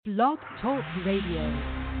Blog Talk Radio.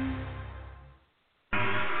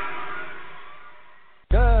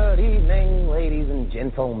 Good evening, ladies and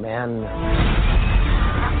gentlemen.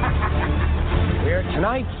 We're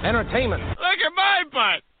tonight's entertainment. Look at my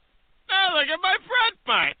butt. Now look at my front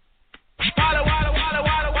butt. Wada, wada, wada,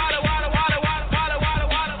 wada, wada, wada, wada, wada, wada, wada,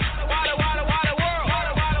 wada, wada, wada, wada, world.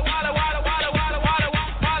 Wada, wada, wada, wada, wada, wada,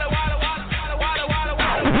 wada, wada, wada, wada, wada, wada,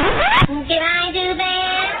 wada. Did I do that?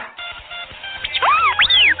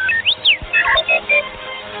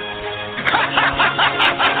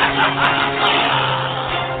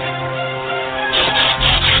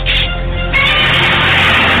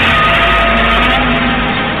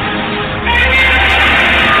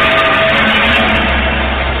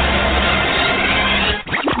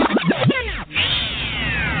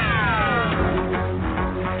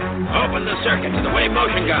 Open the circuit to the wave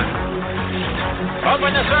motion gun.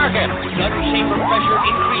 Open the circuit. Gun chamber pressure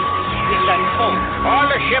increases. Is that full? All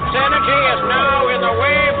the ship's energy is now in the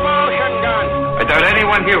wave motion gun. I doubt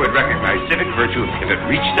anyone here would recognize civic virtue if it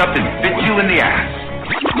reached up and bit you in the ass.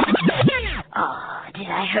 Oh, did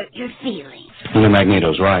I hurt your feelings? Well,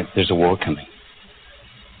 Magneto's right. There's a war coming.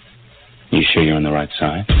 You sure you're on the right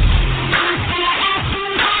side?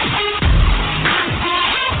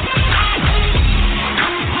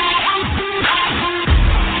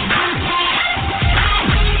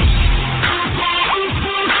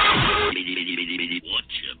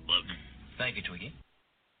 Thank you, Twiggy.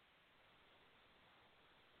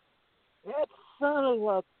 That son of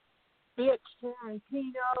a bitch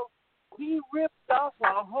Tarantino, he ripped off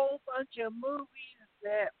a whole bunch of movies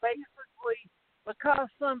that basically, because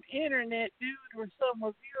some internet dude or some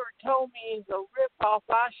reviewer told me he's a rip-off,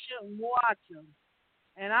 I shouldn't watch them.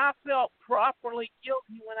 And I felt properly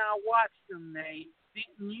guilty when I watched them, Nate.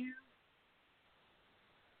 Didn't you?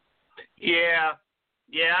 Yeah,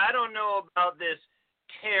 I don't know about this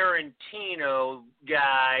Tarantino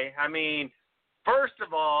guy. I mean, first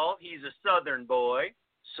of all, he's a Southern boy,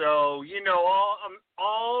 so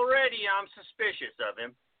already I'm suspicious of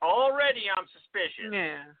him. Already I'm suspicious.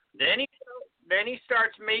 Yeah. Then he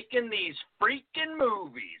starts making these freaking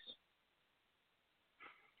movies.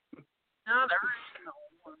 No, there is no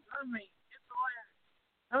one.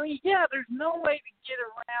 Yeah, there's no way to get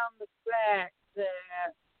around the fact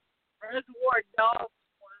that Reservoir Dogs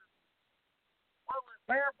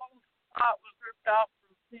Bearable Spot was ripped off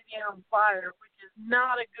from City on Fire, which is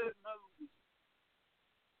not a good movie.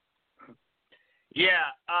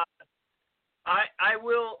 Yeah,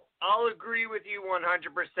 I'll agree with you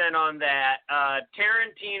 100% on that.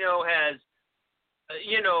 Tarantino has,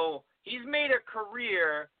 he's made a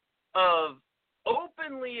career of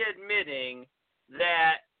openly admitting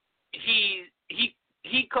that he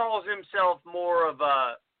calls himself more of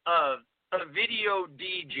a video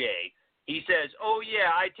DJ. He says, oh,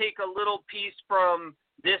 yeah, I take a little piece from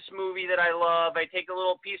this movie that I love. I take a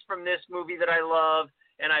little piece from this movie that I love,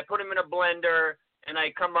 and I put them in a blender, and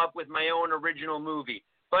I come up with my own original movie.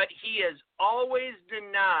 But he has always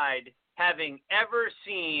denied having ever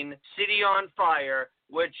seen City on Fire,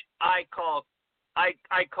 which I call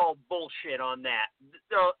bullshit on that.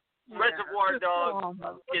 The Reservoir Dogs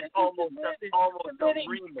is almost a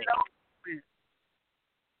remake.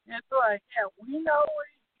 It's like, yeah, we know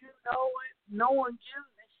it. You know it, no one gives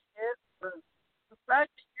a shit, but the fact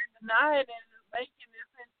that you're denying it is making this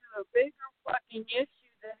into a bigger fucking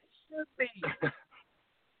issue than it should be.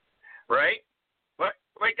 Right? But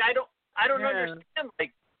like I don't understand.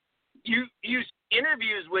 Like you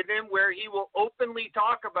interviews with him where he will openly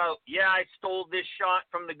talk about, yeah, I stole this shot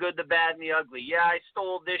from The Good, the Bad, and the Ugly. Yeah, I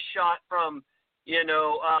stole this shot from,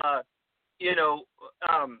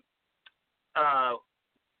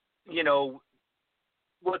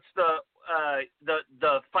 what's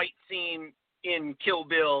the fight scene in Kill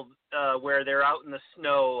Bill where they're out in the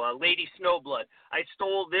snow, Lady Snowblood. I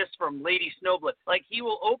stole this from Lady Snowblood. Like, he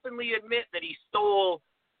will openly admit that he stole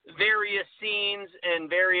various scenes and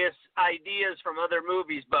various ideas from other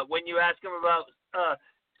movies, but when you ask him about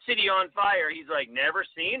City on Fire, he's like, never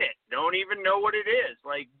seen it. Don't even know what it is.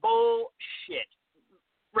 Like, bullshit.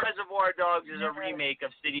 Reservoir Dogs is a remake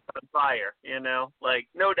of City on Fire, like,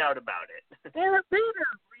 no doubt about it. There have been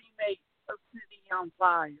a remake of City on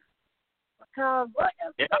Fire. Because, like I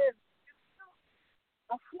said,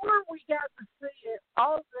 before we got to see it,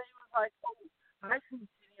 all they was like, oh, I see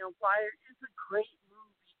City on Fire. It's a great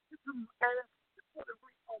movie. It's a masterpiece. What a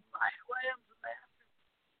real Lamb's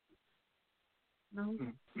masterpiece. No,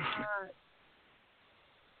 God.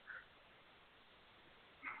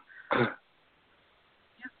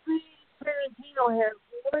 You see, Tarantino has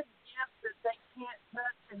one gift that they can't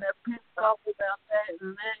touch, and they're pissed off about that,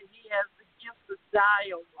 and then he has the gift the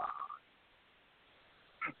dialogue.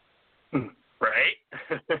 Right?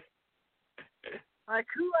 Like,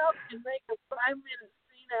 who else can make a 5-minute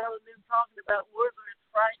scene out of them talking about whether it's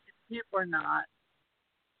right to tip or not?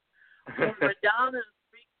 Or Madonna's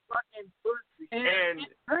big fucking pussy. And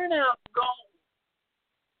it turned out gold.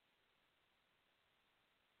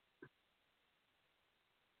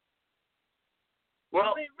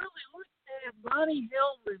 Well, I mean, really, look at Bonnie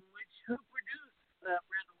Hillman, who produced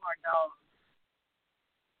Reservoir Dogs.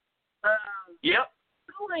 Yep.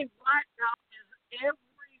 Really, Blacktop is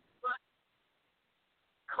every fucking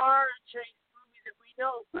car chase movie that we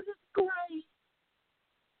know, but it's great.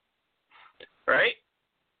 Right?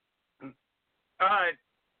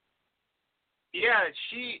 Yeah,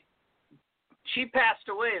 she passed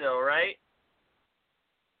away though, right?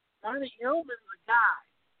 Bonnie Hillman's a guy.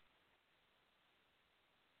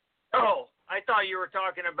 Oh, I thought you were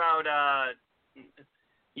talking about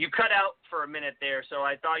you cut out for a minute there, so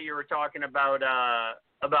I thought you were talking about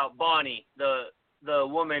Bonnie, the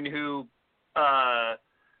woman who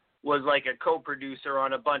was like a co-producer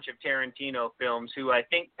on a bunch of Tarantino films, who I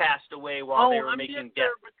think passed away while they were making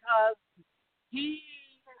Death. Because he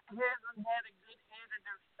hasn't had a good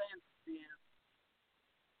editor since then.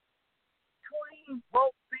 Between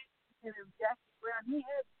Pulp Fiction and Jackie Brown, he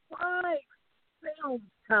had 5 films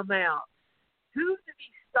come out. 2 that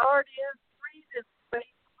he starred in, 3 that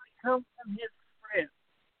basically come from his script.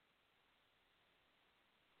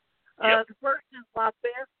 Yep. The first is My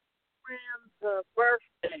Best Friend's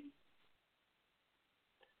Birthday.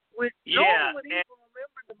 Which no one would even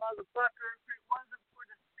remember the motherfucker if it wasn't for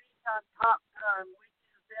the speech on Top Gun, which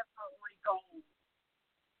is definitely gold.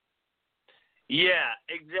 Yeah,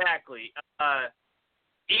 exactly.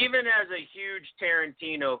 Even as a huge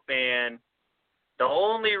Tarantino fan, the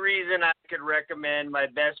only reason I could recommend My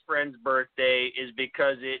Best Friend's Birthday is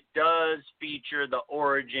because it does feature the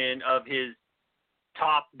origin of his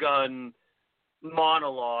Top Gun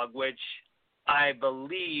monologue, which I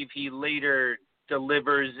believe he later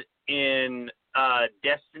delivers in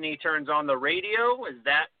Destiny Turns on the Radio. Is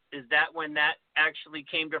that when that actually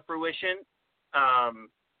came to fruition?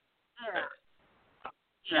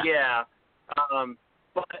 Yeah.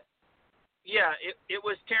 But yeah, it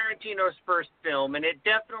was Tarantino's first film, and it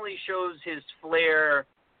definitely shows his flair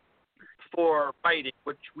for fighting,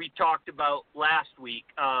 which we talked about last week.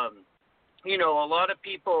 You know, a lot of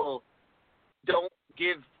people don't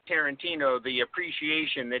give Tarantino the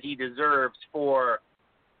appreciation that he deserves for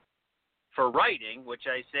writing, which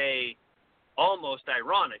I say almost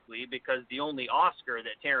ironically, because the only Oscar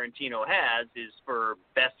that Tarantino has is for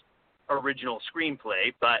best original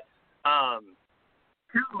screenplay. But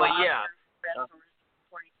yeah.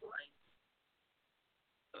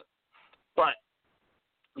 But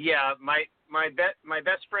yeah, my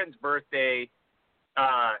best friend's birthday.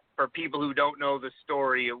 For people who don't know the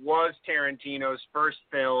story, it was Tarantino's first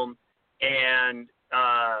film, and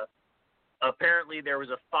apparently there was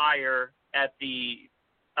a fire at the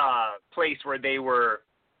place where they were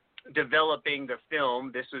developing the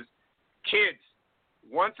film. This was kids.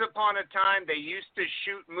 Once upon a time, they used to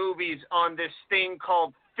shoot movies on this thing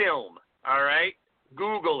called film. All right,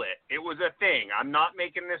 Google it. It was a thing. I'm not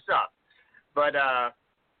making this up. But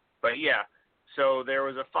yeah. So there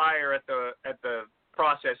was a fire at the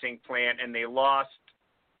processing plant, and they lost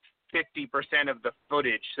 50% of the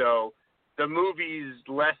footage. So the movie's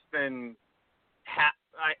less than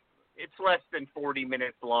it's less than 40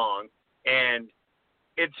 minutes long, and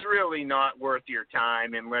it's really not worth your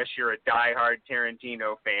time unless you're a diehard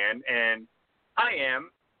Tarantino fan. And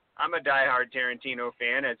I'm a diehard Tarantino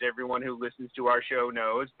fan, as everyone who listens to our show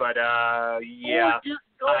knows. But yeah, or just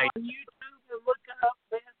go on YouTube and look up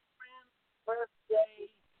Best Friend's Birthday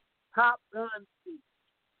Top Gun scene.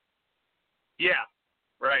 Yeah,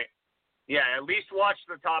 right. Yeah, at least watch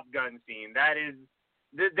the Top Gun scene. That is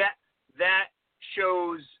that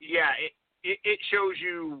shows. Yeah, it shows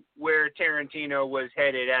you where Tarantino was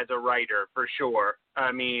headed as a writer, for sure.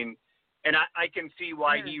 I mean, and I can see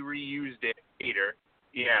why he reused it later.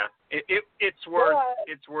 Yeah, it's worth.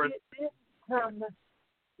 It's worth. It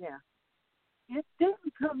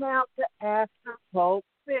didn't come out to after Pulp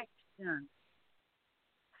Fiction,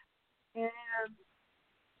 and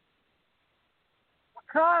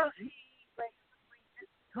because he basically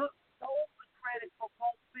just stole the credit for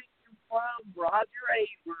Pulp Fiction from Roger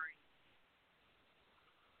Avery.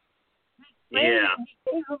 He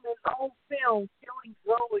gave him his own film, Killing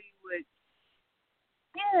Zoe, which,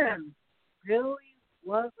 again, really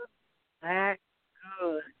wasn't that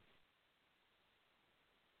good.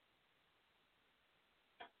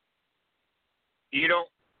 You don't.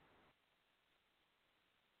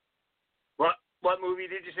 What? What movie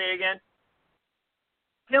did you say again?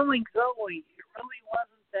 Killing Zoe. It really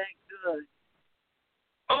wasn't that good.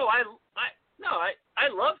 Oh, I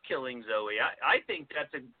love Killing Zoe. I think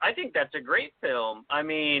that's a great film. I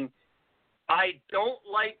mean, I don't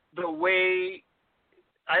like the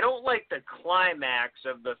climax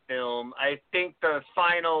of the film. I think the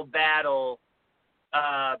final battle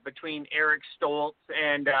between Eric Stoltz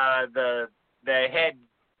and the head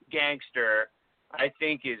gangster, I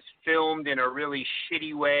think, is filmed in a really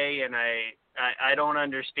shitty way, and I don't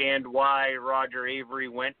understand why Roger Avery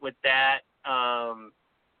went with that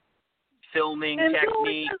filming and technique.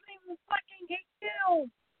 Zoe doesn't even fucking get killed.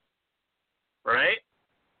 Right?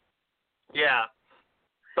 Yeah,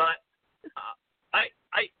 but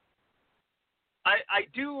I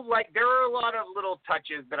do like. There are a lot of little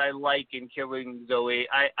touches that I like in Killing Zoe.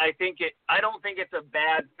 I don't think it's a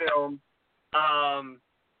bad film.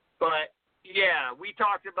 But yeah, we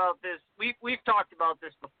talked about this. We've talked about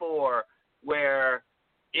this before, where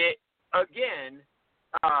it again,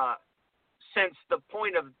 since the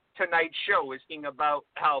point of tonight's show is being about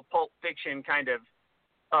how Pulp Fiction kind of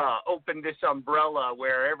opened this umbrella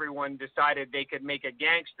where everyone decided they could make a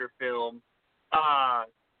gangster film.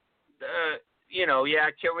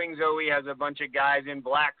 Killing Zoe has a bunch of guys in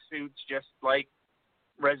black suits, just like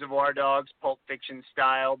Reservoir Dogs, Pulp Fiction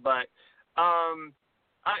style. But I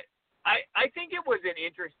think it was an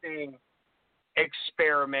interesting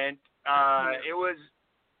experiment. It was,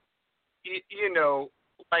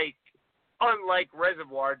 like, unlike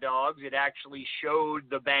Reservoir Dogs, it actually showed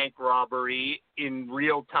the bank robbery in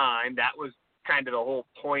real time. That was kind of the whole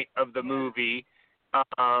point of the movie.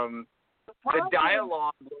 The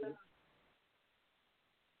dialogue was...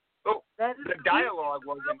 Oh, the dialogue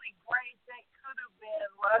wasn't... really great. That could have been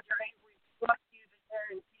Roger Avery's "Fuck You" to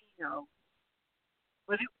Tarantino.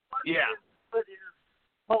 But it wasn't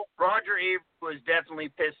Roger Avery was definitely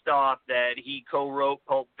pissed off that he co-wrote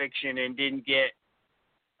Pulp Fiction and didn't get...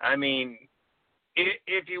 I mean,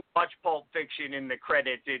 if you watch Pulp Fiction in the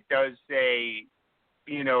credits, it does say,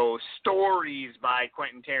 stories by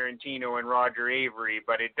Quentin Tarantino and Roger Avery,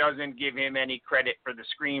 but it doesn't give him any credit for the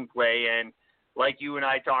screenplay. And like you and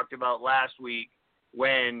I talked about last week,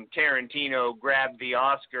 when Tarantino grabbed the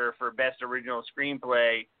Oscar for Best Original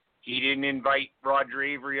Screenplay, he didn't invite Roger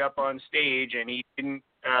Avery up on stage, and he didn't,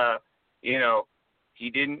 he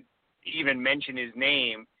didn't even mention his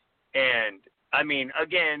name. And, I mean,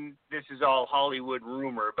 again, this is all Hollywood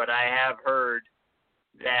rumor, but I have heard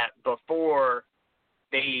that before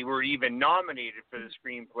they were even nominated for the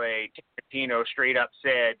screenplay, Tarantino straight up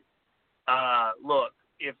said, look,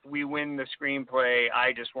 if we win the screenplay,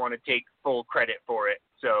 I just want to take full credit for it.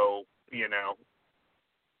 So, I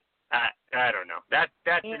don't know. That's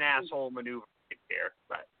an asshole maneuver right there.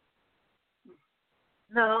 But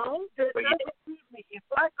no, that doesn't suit me. If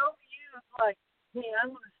I go to you, it's like, hey,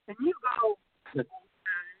 and you go, does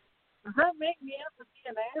that make me have to be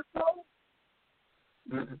an asshole?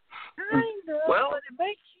 Kind of, well, but it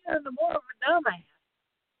makes you into more of a dumbass.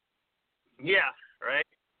 Yeah, right?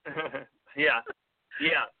 Yeah.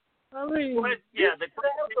 Yeah. I mean, well, yeah, the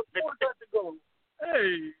go,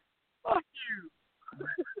 hey, fuck you.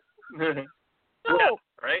 No. Yeah,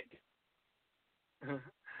 right?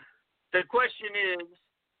 The question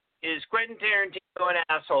is Quentin Tarantino an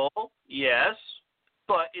asshole? Yes.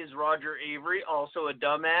 But is Roger Avery also a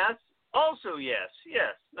dumbass? Also yes.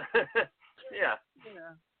 Yes. Yeah.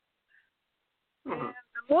 Yeah. And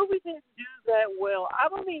the movie didn't do that well. I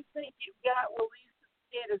don't even think it got released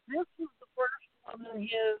instead. This was the first one in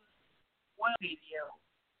his video.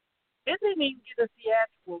 It didn't even get a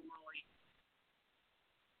theatrical release.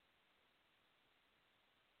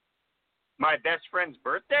 My Best Friend's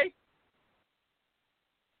Birthday?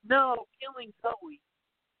 No, Killing Zoe.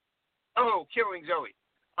 Oh, Killing Zoe.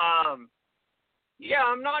 Yeah,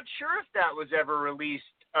 I'm not sure if that was ever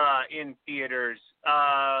released in theaters.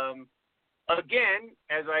 Again,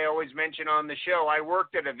 as I always mention on the show, I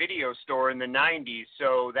worked at a video store in the 90s,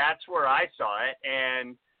 so that's where I saw it,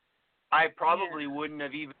 and I probably wouldn't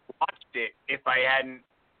have even watched it if I hadn't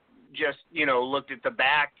just, looked at the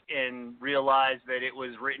back and realized that it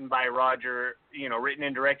was written by written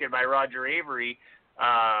and directed by Roger Avery,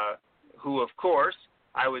 who, of course,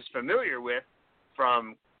 I was familiar with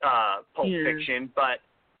from Pulp Fiction, but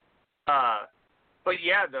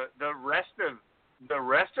yeah, the rest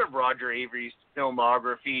of Roger Avery's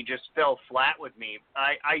filmography just fell flat with me.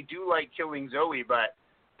 I do like Killing Zoe, but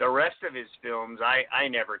the rest of his films I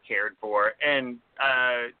never cared for. And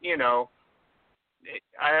I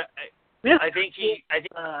think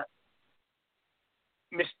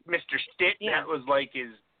Mr. Stitt, that was like his,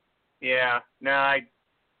 I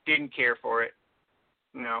didn't care for it.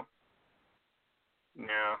 No.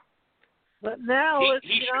 But now let's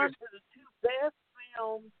he get on to the two best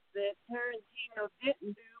films that Tarantino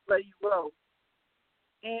didn't do, but he wrote.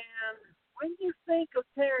 And when you think of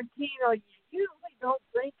Tarantino, you usually don't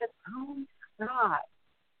think of Tony Scott.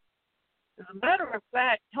 As a matter of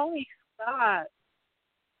fact, Tony Scott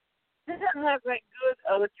doesn't have that good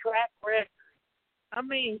of a track record. I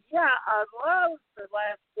mean, yeah, I love The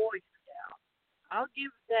Last Boy Scout. I'll give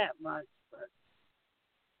it that much. But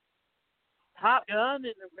Top Gun and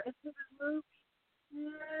the rest of his movies?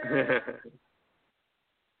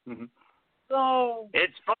 So,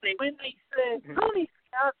 it's funny. When they said Tony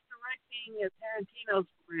Scott's directing a Tarantino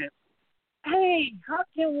script, hey, how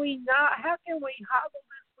can we hobble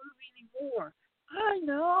this movie anymore? I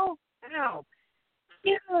know. How?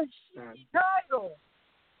 Give a shitty title.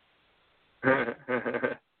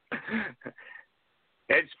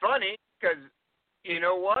 It's funny because, you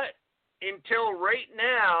know what? Until right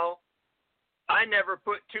now, I never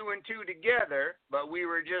put two and two together, but we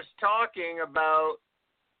were just talking about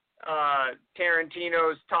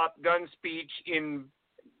Tarantino's Top Gun speech in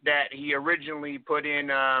that he originally put in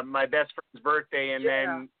My Best Friend's Birthday and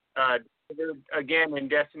then again in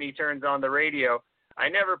Destiny Turns on the Radio. I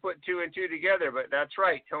never put two and two together, but that's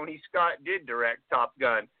right. Tony Scott did direct Top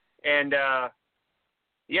Gun. And,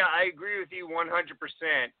 yeah, I agree with you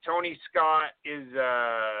 100%. Tony Scott is,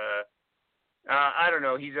 I don't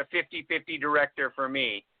know, he's a 50-50 director for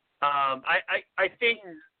me. I think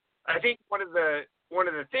one of the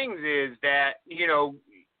things is that, you know,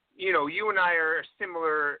 you and I are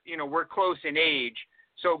similar, we're close in age.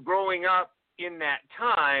 So growing up in that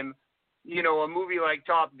time, a movie like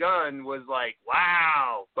Top Gun was like,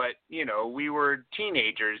 wow. But, we were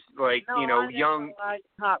teenagers, like, young. I like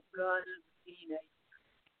Top Gun as a teenager.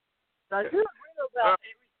 So I do agree about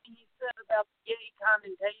everything he said about the gay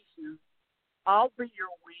connotations. I'll be your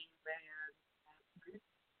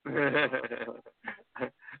wingman.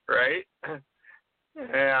 Right?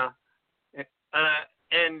 Yeah.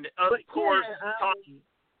 And of course, go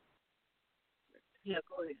ahead.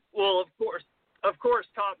 Well, of course,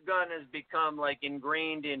 Top Gun has become like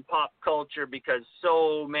ingrained in pop culture because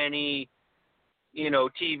so many,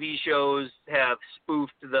 TV shows have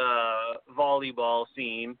spoofed the volleyball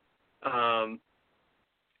scene.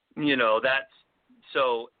 That's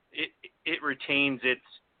so it retains its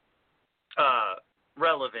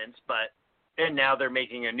relevance, and now they're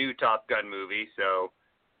making a new Top Gun movie, so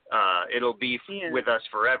it'll be with us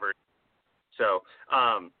forever. So,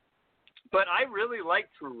 but I really like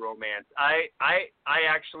True Romance. I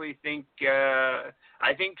actually think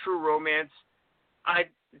I think True Romance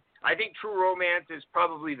is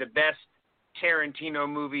probably the best Tarantino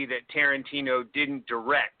movie that Tarantino didn't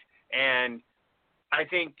direct, and I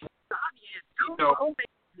think Romance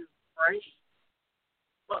is great.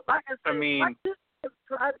 But like I said, I just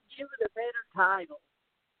try to give it a better title.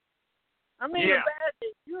 I mean,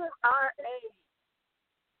 imagine you're RA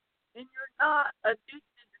and you're not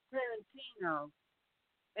addicted to Tarantino,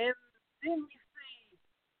 and then you see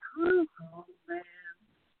True Romance.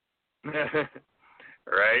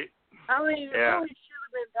 Right? I mean, it really should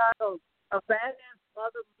have been titled A Badass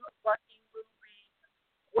Motherfucking Movie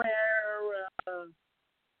where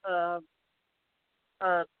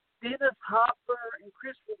Dennis Hopper and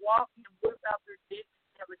Christopher Walken whip out their dicks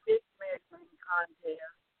and have a dick measuring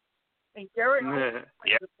contest. And Gary Oldman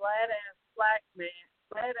plays a flat-ass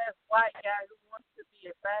white guy who wants to be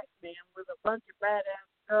a black man with a bunch of badass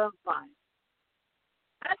gunfights.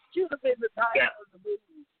 That should have been the title of the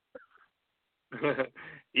movie.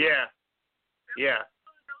 Yeah.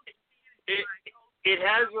 It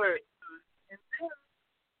has a... And then,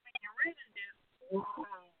 when you're reading this,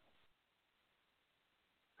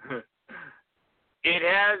 it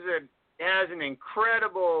has an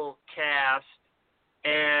incredible cast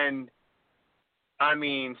and I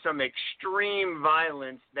mean some extreme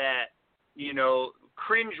violence that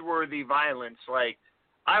cringeworthy violence. Like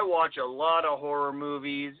I watch a lot of horror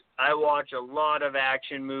movies, I watch a lot of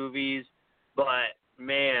action movies, but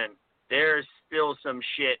man, there's still some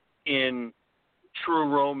shit in True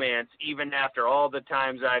Romance even after all the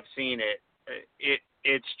times I've seen it.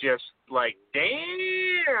 It's just like,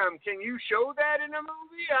 damn, can you show that in a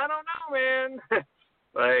movie? I don't know, man.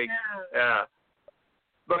 Like, yeah.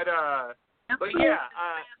 But yeah.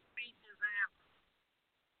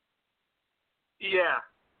 Yeah.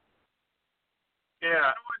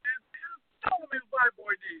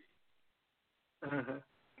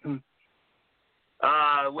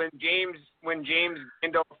 When James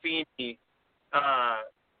Gandolfini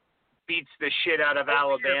beats the shit out of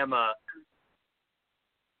Alabama.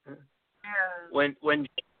 When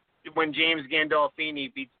when James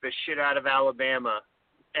Gandolfini beats the shit out of Alabama,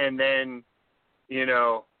 and then, you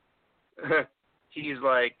know, he's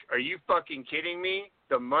like, "Are you fucking kidding me?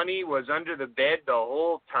 The money was under the bed the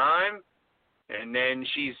whole time." And then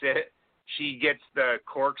she said she gets the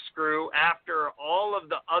corkscrew after all of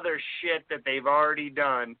the other shit that they've already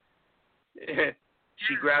done.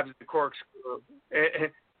 She grabs the corkscrew.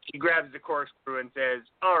 She grabs the corkscrew and says,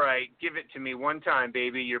 "All right, give it to me one time,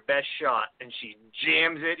 baby, your best shot." And she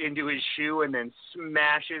jams it into his shoe and then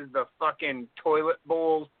smashes the fucking toilet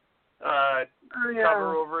bowl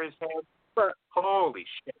cover over his head. But, holy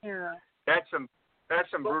shit! Yeah. That's some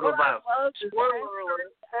brutal violence. Spoiler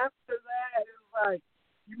alert! After that, it was like,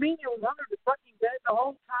 you mean you was under the fucking bed the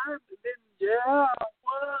whole time? And then, yeah, it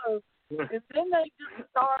was. And then they just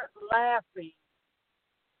start laughing.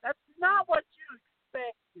 That's not what you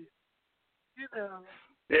expected, you know.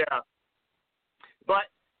 Yeah. But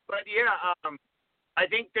yeah, I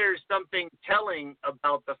think there's something telling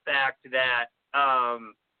about the fact that,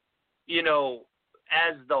 you know,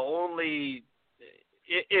 as the only,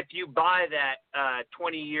 if you buy that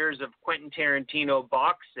 20 years of Quentin Tarantino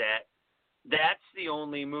box set, that's the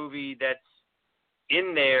only movie that's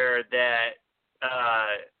in there that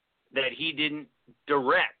that he didn't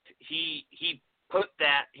direct. He put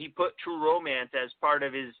True Romance as part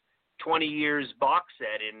of his 20 years box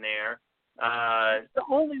set in there. It's the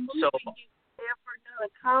only movie he's ever done a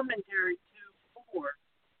commentary to for.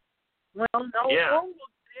 Well, no one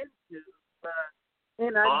looked into, but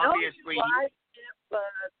and I obviously, know you liked it,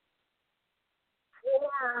 but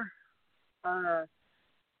before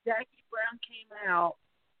Jackie Brown came out,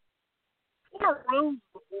 4 Rooms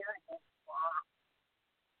was a horrible flop.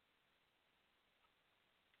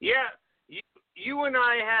 Yeah, you and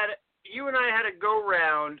I had a go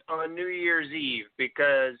round on New Year's Eve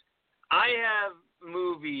because I have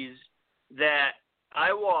movies that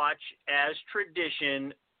I watch as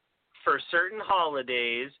tradition for certain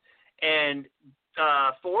holidays, and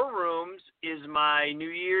 4 Rooms is my New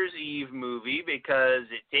Year's Eve movie because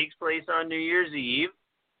it takes place on New Year's Eve,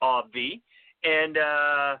 obvi, and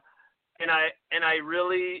I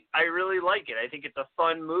really like it. I think it's a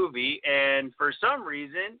fun movie, and for some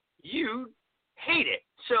reason you hate it.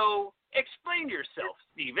 So explain yourself,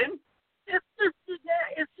 Steven. It's just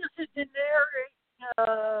a generic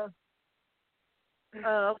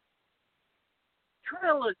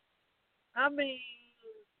trilogy. I mean,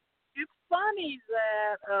 it's funny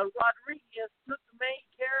that Rodriguez took the main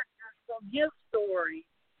characters from his story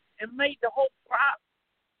and made the whole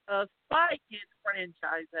Spy Kids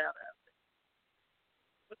franchise out of it.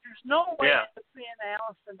 But there's no way to defend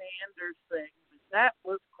Allison Anders' thing. That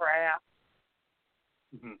was crap.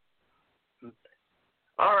 Mm-hmm.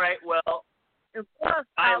 All right, well. And plus,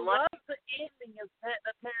 I love the ending of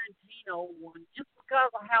the Tarantino one just because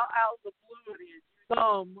of how out of the blue it is.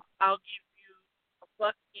 I'll give you a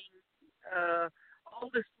fucking all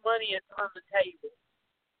this money on the table.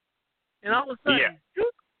 And all of a sudden,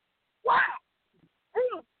 wow.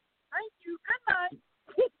 Thank you. Good night.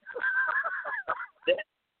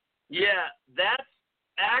 Yeah, that's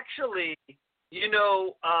actually, you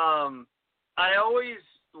know, I always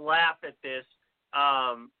laugh at this.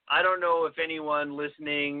 I don't know if anyone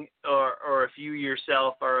listening or if you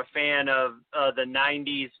yourself are a fan of the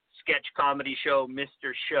 90s sketch comedy show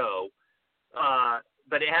Mr. Show,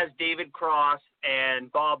 but it has David Cross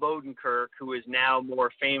and Bob Odenkirk, who is now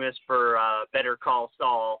more famous for Better Call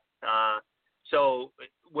Saul,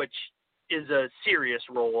 which is a serious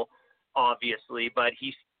role, obviously, but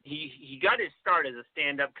he got his start as a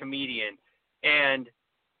stand-up comedian, and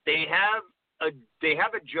they have a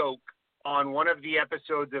joke on one of the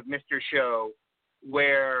episodes of Mr. Show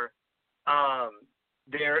where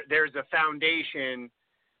there's a foundation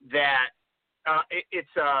that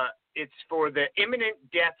it's for the imminent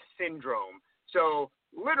death syndrome. So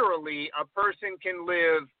literally a person can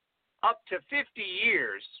live up to 50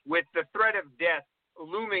 years with the threat of death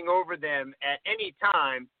looming over them at any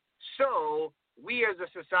time. So we as a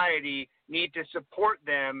society need to support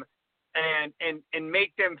them and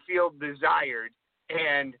make them feel desired.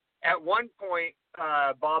 And at one point,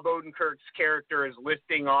 Bob Odenkirk's character is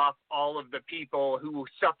listing off all of the people who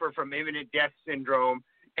suffer from imminent death syndrome,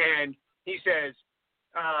 and he says,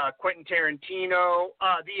 Quentin Tarantino,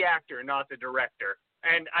 the actor, not the director.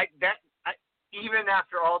 And even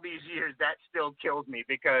after all these years, that still kills me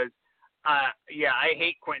because, I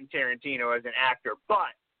hate Quentin Tarantino as an actor.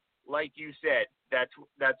 But like you said,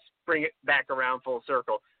 that's bring it back around full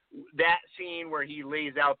circle. That scene where he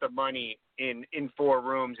lays out the money in 4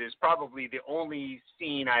 Rooms is probably the only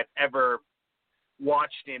scene I've ever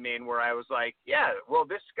watched him in where I was like, yeah, well,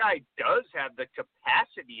 this guy does have the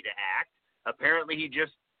capacity to act. Apparently he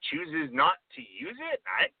just chooses not to use it.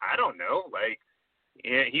 I don't know. Like,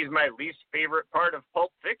 yeah, he's my least favorite part of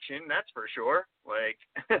Pulp Fiction, that's for sure. Like,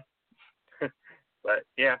 but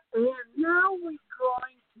yeah. And now we're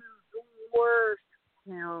going to the worst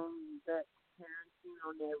film that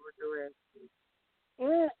Tarantino never directed.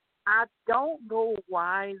 And I don't know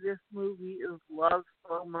why this movie is loved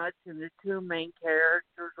so much and the two main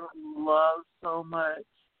characters are loved so much.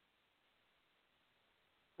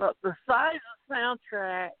 But besides the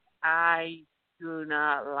soundtrack, I do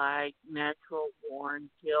not like Natural Born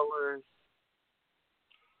Killers.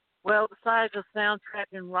 Well, besides the soundtrack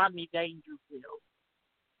and Rodney Dangerfield.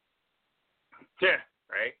 Yeah,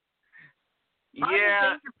 right. Rodney Yeah.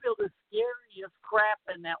 Dangerfield is scary as crap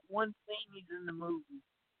in that one scene he's in the movie.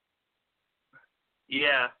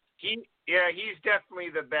 Yeah. He's definitely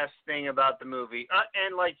the best thing about the movie.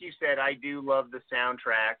 And like you said, I do love the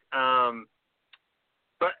soundtrack.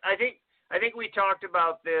 But I think we talked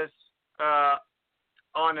about this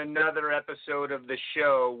on another episode of the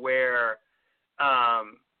show where I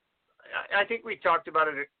think we talked about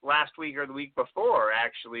it last week or the week before,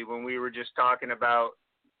 actually, when we were just talking about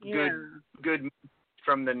good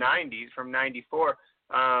from the 90s, from 94.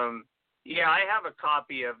 Yeah, I have a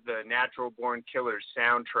copy of the Natural Born Killers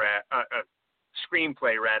soundtrack,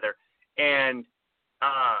 screenplay rather, and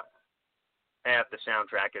I have the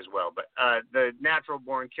soundtrack as well. But the Natural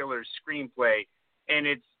Born Killers screenplay, and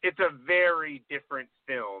it's a very different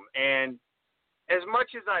film. And as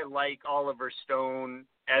much as I like Oliver Stone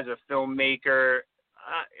as a filmmaker,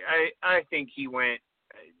 I think he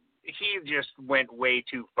just went way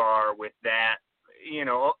too far with that. You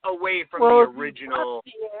know, away from the original.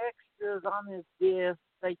 The extras on his disc,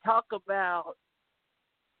 they talk about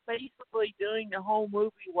basically doing the whole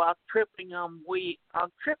movie while tripping on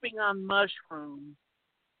mushrooms.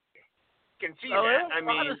 Can see so that. A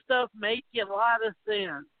lot of stuff makes a lot of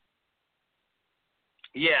sense.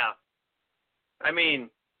 Yeah, I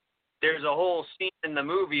mean, there's a whole scene in the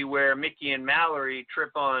movie where Mickey and Mallory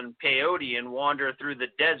trip on peyote and wander through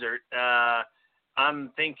the desert.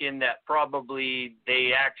 I'm thinking that probably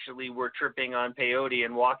they actually were tripping on peyote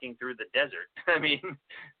and walking through the desert. I mean,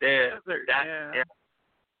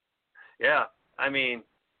 yeah. I mean,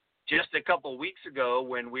 just a couple weeks ago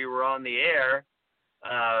when we were on the air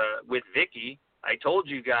with Vicky, I told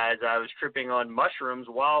you guys I was tripping on mushrooms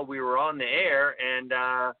while we were on the air, and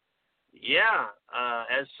as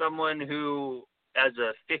someone who, as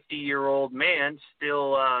a 50-year-old man,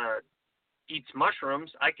 still eats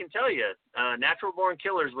mushrooms, I can tell you, Natural Born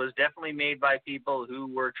Killers was definitely made by people who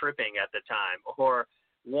were tripping at the time or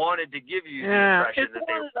wanted to give you the impression it's that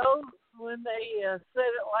one of those when they said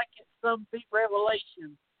it like it's some big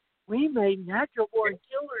revelation. We made Natural Born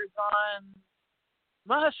Killers on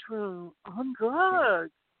mushroom, on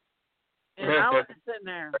drugs. And I was just sitting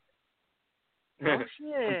there. Oh,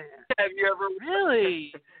 shit. Have you ever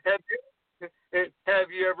really?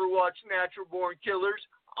 Have you ever watched Natural Born Killers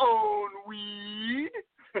on weed?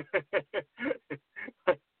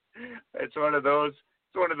 It's one of those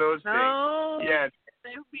things. Yeah.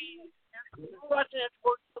 They would be watching Natural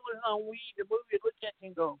Born Killers on weed. The movie would look at you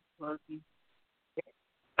and go, "Lucky."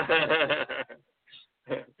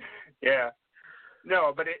 Yeah.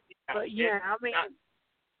 No, but I mean,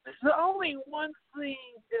 the only one thing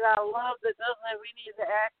that I love that doesn't have any of the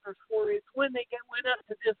actors for it is when they went up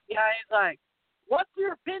to this guy and like, "What's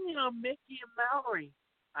your opinion on Mickey and Mallory?"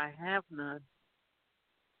 I have none.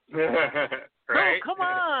 Right? No, come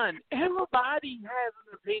on. Everybody has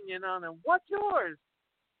an opinion on them. What's yours?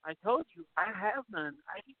 I told you, I have none.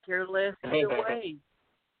 I could care less either way.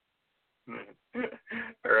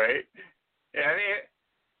 Right? Yeah, I mean,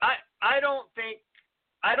 I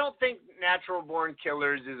don't think Natural Born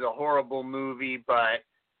Killers is a horrible movie, but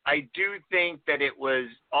I do think that it was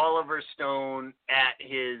Oliver Stone at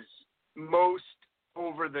his most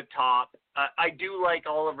over the top. I do like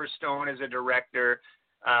Oliver Stone as a director.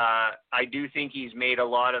 I do think he's made a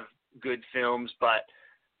lot of good films, but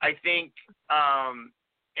I think,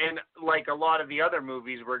 and like a lot of the other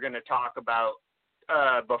movies we're going to talk about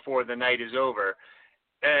before the night is over,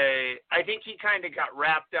 I think he kind of got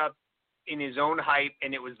wrapped up in his own hype,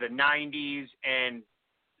 and it was the 90s, and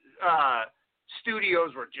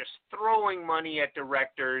studios were just throwing money at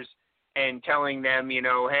directors and telling them, you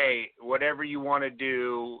know, hey, whatever you want to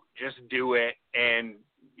do, just do it, and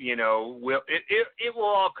you know, it will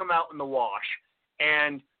all come out in the wash.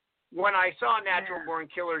 And when I saw Natural Born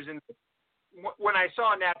Killers in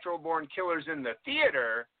the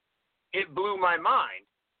theater, it blew my mind,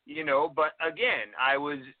 you know. But again, I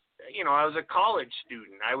was I was a college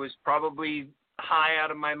student. I was probably high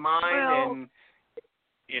out of my mind,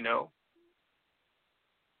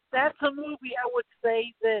 That's a movie I would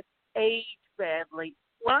say that aged badly.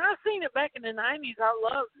 When I seen it back in the 90s, I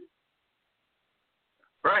loved it.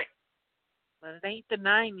 Right. But it ain't the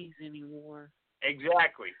 90s anymore.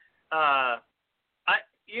 Exactly.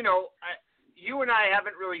 You and I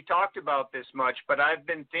haven't really talked about this much, but I've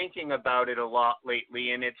been thinking about it a lot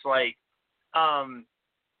lately, and it's like,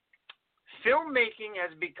 filmmaking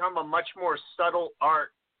has become a much more subtle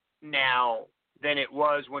art now than it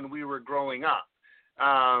was when we were growing up.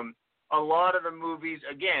 A lot of the movies,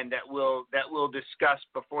 again, that we'll discuss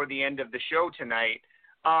before the end of the show tonight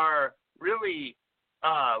are really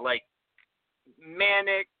like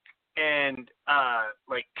manic and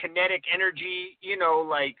like kinetic energy.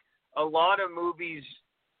 Like a lot of movies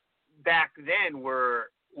back then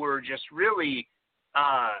were just really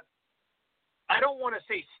I don't want to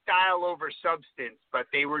say style over substance, but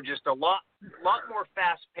they were just a lot more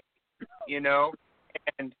fast paced,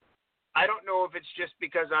 and I don't know if it's just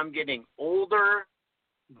because I'm getting older,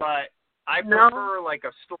 but I prefer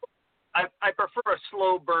I prefer a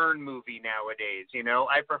slow burn movie nowadays.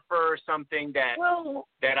 I prefer something that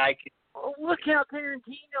I can. Look how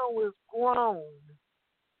Tarantino is grown.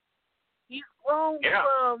 He's grown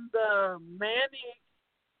from the manic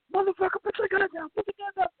motherfucker. Put the gun down. Put the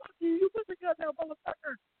gun down. Fuck you. You put the gun down,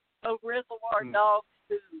 motherfucker. Of Reservoir Dogs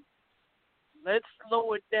 2. Let's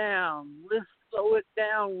slow it down. Let's slow it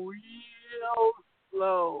down real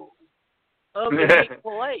slow. Of the big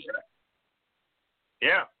play.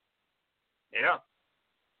 Yeah. Yeah.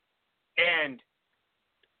 And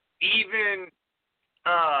even,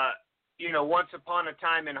 Once Upon a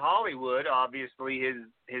Time in Hollywood, obviously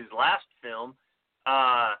his last film,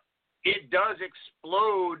 it does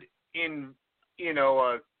explode in,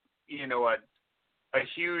 a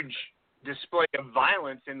huge display of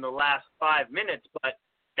violence in the last 5 minutes, but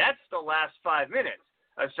that's the last 5 minutes.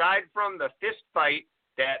 Aside from the fist fight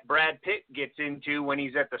that Brad Pitt gets into when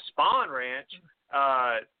he's at the Spawn Ranch,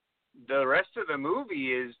 the rest of the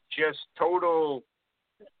movie is just total,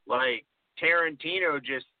 like, Tarantino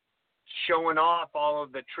just showing off all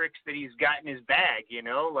of the tricks that he's got in his bag,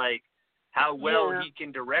 like how well he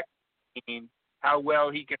can direct a scene, how well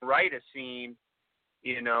he can write a scene,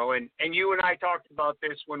 and you and I talked about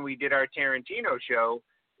this when we did our Tarantino show,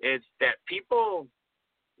 is that people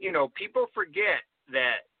forget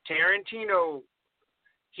that Tarantino,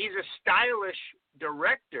 he's a stylish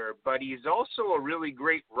director, but he's also a really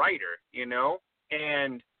great writer,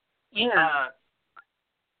 and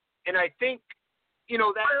and I think,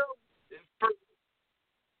 that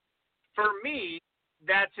for me,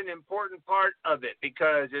 that's an important part of it,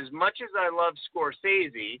 because as much as I love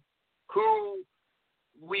Scorsese, who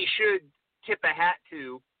we should tip a hat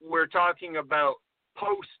to, we're talking about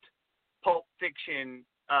post-Pulp Fiction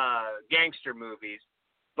gangster movies,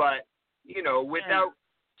 but, without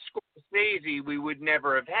Scorsese, we would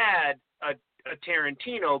never have had a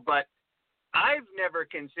Tarantino, but I've never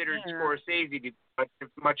considered Scorsese to be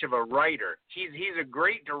much of a writer. He's a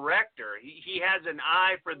great director. He has an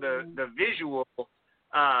eye for the visual,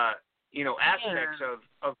 aspects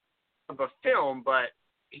of a film, but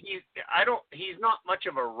he's not much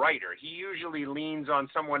of a writer. He usually leans on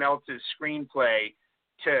someone else's screenplay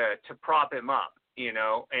to prop him up,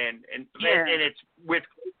 and it's with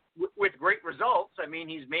great results. I mean,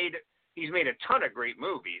 he's made a ton of great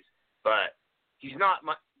movies, but he's not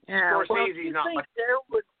much. Scorsese's not much. There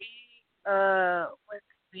would be let's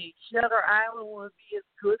see, Shutter Island would be as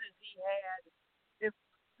good as he had if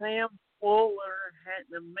Sam Fuller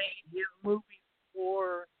hadn't made his movie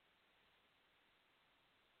before.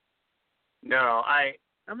 No, I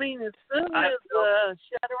mean, as soon as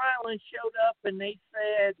Shutter Island showed up and they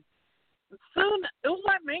said, it was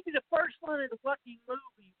like maybe the first one in the fucking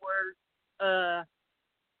movie where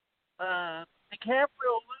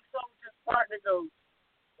DiCaprio looks over to his partner and goes,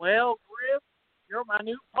 "Well, Griff, you're my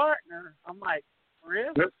new partner." I'm like,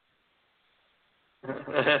 Griff?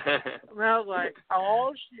 And I was like,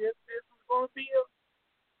 oh shit, this is going to be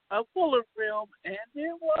a Fuller film, and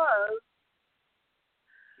it was.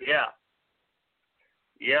 Yeah.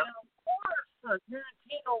 Yep. And of course,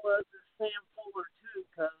 Tarantino loves his Sam Fuller too,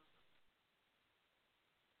 because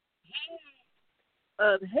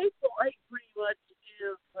the Hateful Eight pretty much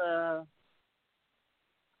is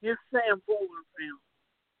his Sam Fuller film.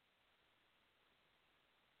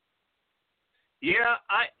 Yeah,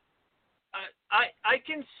 I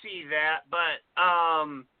can see that, but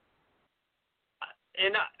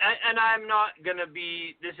and I'm not gonna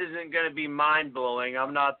be. This isn't gonna be mind blowing.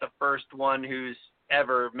 I'm not the first one who's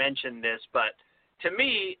ever mentioned this, but to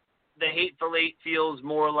me, The Hateful Eight feels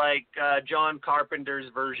more like John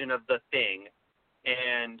Carpenter's version of The Thing,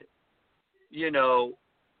 and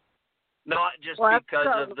not just because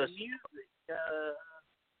of the music.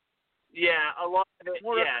 Yeah, a lot of it.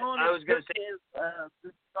 Yeah, I was going to say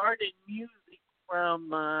the starting music from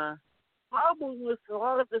probably with a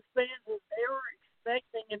lot of the fans, they were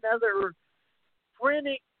expecting another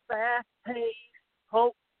frenetic, fast-paced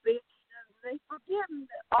Pulp Fiction. They forgetting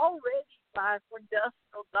that already by When Dusk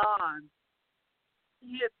Till Dawn,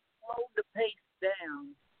 he had slowed the pace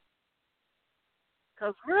down.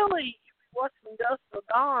 Because really, if you watch When Dusk Till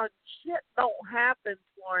Dawn, shit don't happen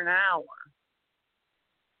for an hour.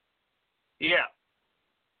 Yeah.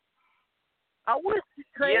 I wish the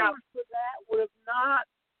trailers for that would have not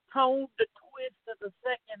toned the twist of the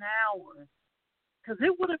second hour. Because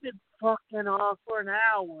it would have been fucking off for an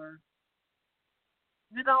hour.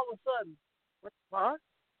 Then all of a sudden, what the fuck?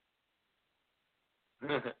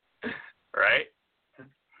 Right?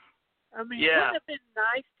 I mean, wouldn't it have been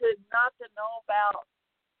nice not to know about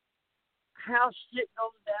how shit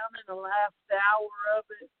goes down in the last hour of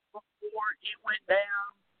it before it went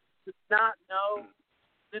down? To not know,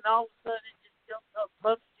 then all of a sudden it just jumps up,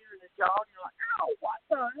 bumps you in the jaw, and you're like, "Ow, what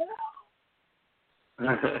the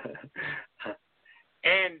hell?"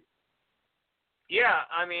 And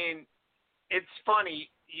I mean, it's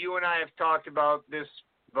funny. You and I have talked about this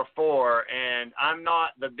before, and I'm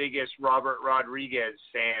not the biggest Robert Rodriguez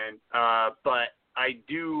fan, but I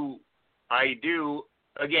do.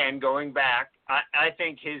 Again, going back, I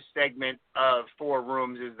think his segment of Four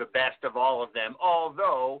Rooms is the best of all of them,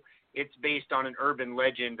 although it's based on an urban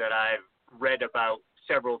legend that I've read about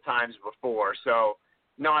several times before. So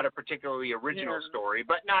not a particularly original story,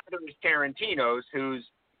 but neither is Tarantino's, whose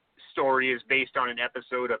story is based on an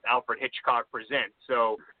episode of Alfred Hitchcock Presents.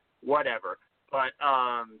 So whatever. But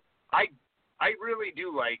I really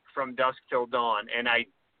do like From Dusk Till Dawn, and I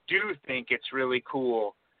do think it's really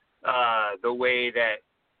cool the way that,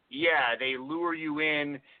 they lure you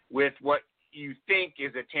in with what you think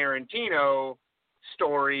is a Tarantino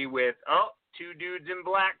story with, two dudes in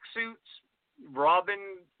black suits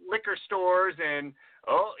robbing liquor stores, and,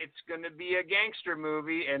 it's going to be a gangster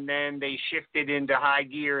movie, and then they shift it into high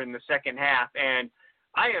gear in the second half. And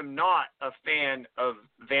I am not a fan of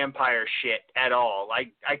vampire shit at all.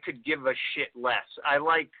 I could give a shit less. I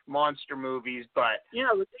like monster movies, but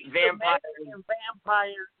vampires,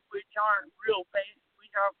 which aren't real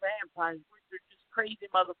which are vampires, which are just crazy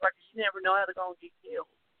motherfuckers. You never know how they're going to get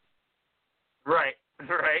killed. Right.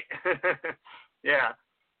 Yeah.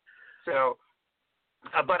 So,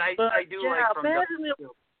 but I do like From Dusk Till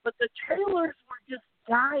Dawn. But the trailers were just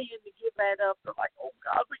dying to get that up. They're like, oh,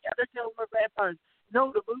 God, we got to tell them they're vampires.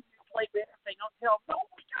 No, the movie will play better. They don't tell them.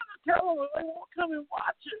 No, we got to tell them or they won't come and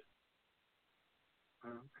watch it.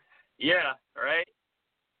 Yeah, right.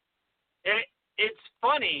 It's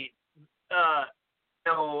funny.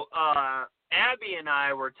 Abby and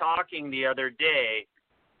I were talking the other day,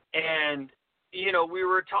 and we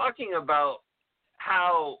were talking about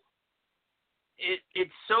how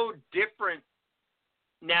it's so different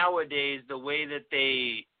nowadays, the way that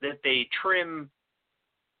they trim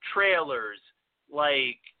trailers.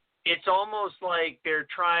 Like, it's almost like they're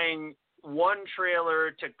trying one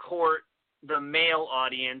trailer to court the male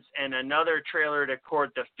audience and another trailer to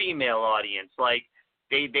court the female audience. Like,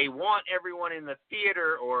 they want everyone in the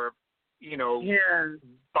theater or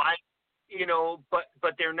buy,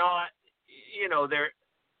 but they're not,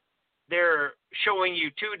 they're showing you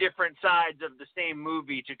two different sides of the same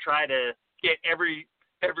movie to try to get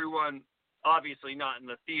everyone, obviously not in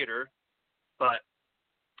the theater, but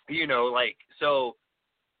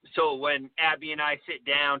so when Abby and I sit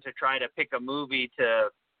down to try to pick a movie to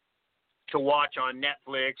watch on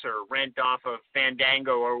Netflix or rent off of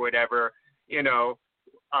Fandango or whatever,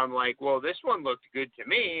 I'm like, well, this one looked good to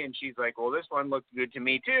me. And she's like, well, this one looked good to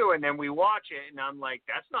me too. And then we watch it and I'm like,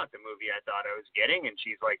 that's not the movie I thought I was getting. And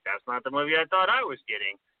she's like, that's not the movie I thought I was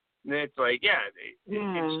getting. And it's like,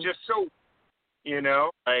 it's just so,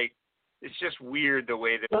 like, it's just weird the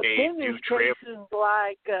way that they do trailers. Cases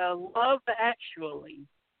like Love Actually.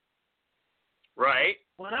 Right.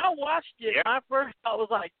 When I watched it, my first thought was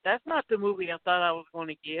like, that's not the movie I thought I was going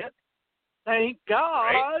to get. Thank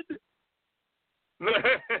God. Right. But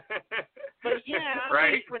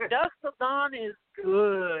I mean, When Dusk Till Dawn is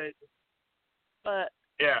good. But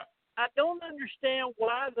I don't understand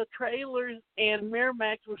why the trailers and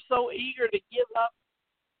Miramax were so eager to give up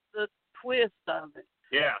the twist of it.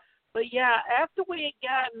 Yeah. But after we had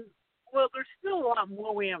gotten, there's still a lot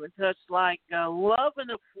more we haven't touched, like Love in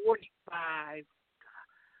a 45.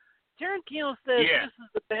 Tarantino says Yeah. this is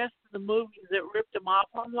the best of the movies that ripped him off.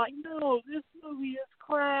 I'm like, no, this movie is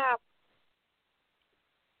crap.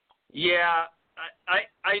 Yeah,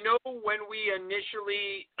 I know when we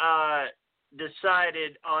initially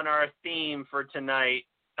decided on our theme for tonight,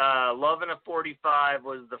 Love in a 45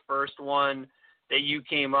 was the first one that you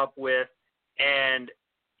came up with, and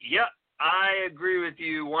yeah, I agree with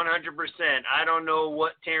you 100%. I don't know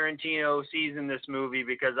what Tarantino sees in this movie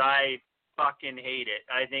because I fucking hate it.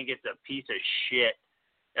 I think it's a piece of shit.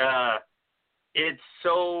 It's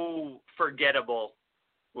so forgettable.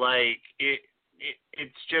 Like it's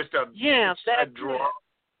just a drop.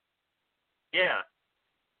 Yeah,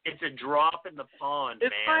 it's a drop in the pond,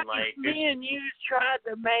 it's man. Like me and you tried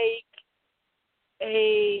to make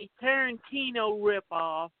a Tarantino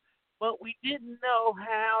ripoff, but we didn't know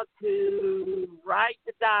how to write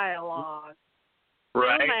the dialogue,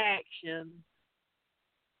 right? Film action,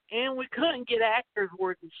 and we couldn't get actors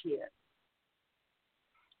worth of shit.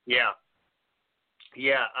 Yeah.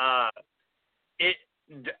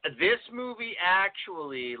 This movie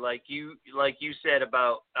actually, like you said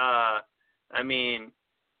about,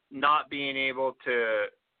 not being able to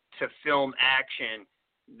film action.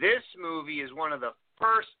 This movie is one of the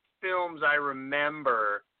first films I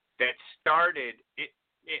remember that started.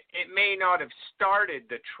 It may not have started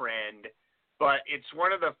the trend, but it's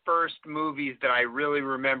one of the first movies that I really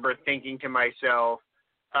remember thinking to myself,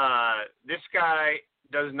 this guy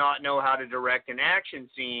does not know how to direct an action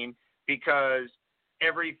scene because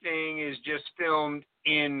everything is just filmed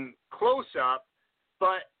in close-up.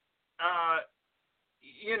 But,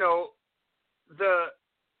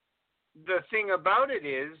 the thing about it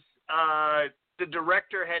is the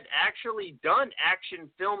director had actually done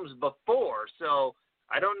action films before, so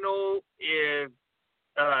I don't know if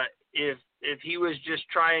he was just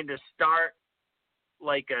trying to start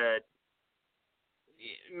like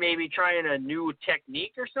maybe trying a new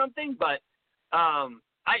technique or something, but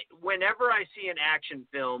whenever I see an action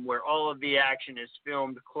film where all of the action is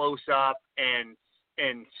filmed close up and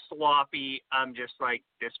sloppy, I'm just like,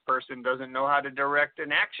 this person doesn't know how to direct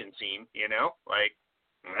an action scene, like,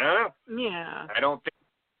 yeah. I don't think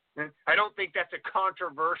that's a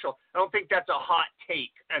controversial. I don't think that's a hot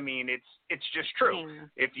take. I mean, it's just true.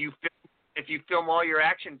 Yeah. If you film all your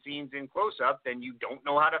action scenes in close up, then you don't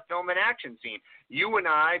know how to film an action scene. You and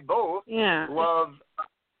I both love.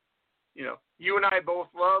 You and I both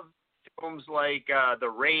love films like The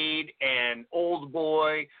Raid and Old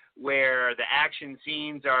Boy, where the action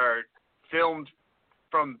scenes are filmed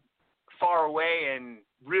from far away and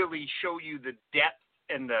really show you the depth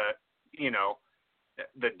and the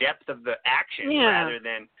depth of the action rather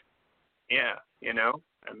than,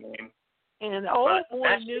 And Old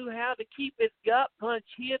Boy knew how to keep his gut punch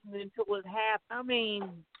hidden until it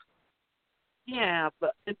happened.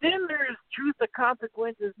 But and then there's Truth or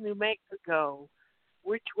Consequences, New Mexico,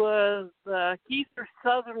 which was Kiefer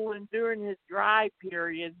Sutherland during his dry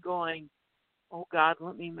period going, oh, God,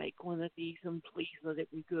 let me make one of these, and please let it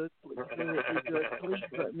be good, please let it be good, please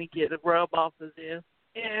let me get a rub off of this.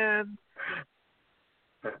 And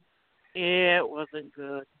it wasn't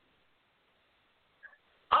good.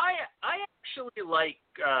 I actually like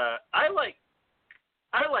I like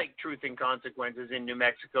Truth and Consequences in New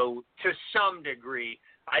Mexico to some degree.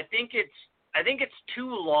 I think it's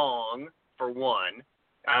too long for one.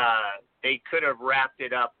 They could have wrapped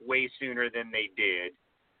it up way sooner than they did.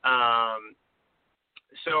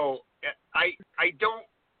 So I don't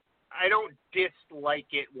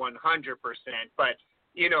dislike it 100%, but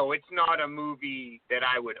it's not a movie that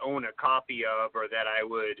I would own a copy of or that I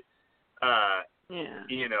would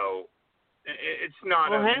it's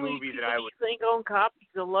not a movie that I would think on copies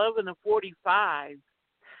of Love in a 45.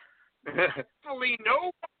 Fully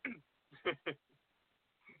no one.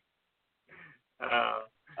 I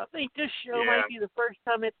think this show might be the first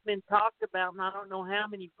time it's been talked about in I don't know how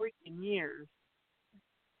many freaking years.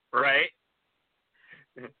 Right.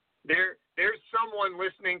 There's someone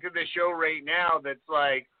listening to the show right now that's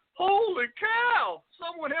like, holy cow,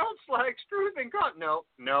 someone else likes Truth and Consequences.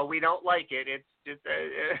 No, we don't like it. It's just,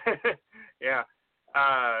 it's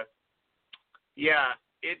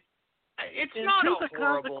and not Truth a or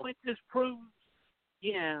horrible. Consequences proves,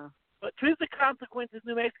 but Truth or Consequences,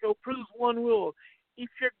 New Mexico proves one rule. If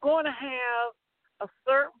you're going to have a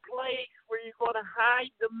certain place where you're going to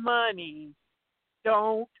hide the money,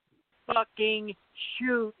 don't fucking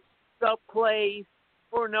shoot the place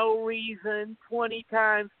for no reason 20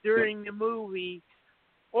 times during the movie.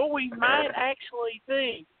 Or we might actually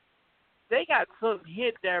think they got something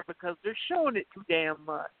hid there because they're showing it too damn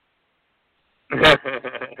much.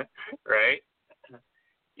 Right?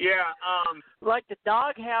 Yeah, Yeah. Like the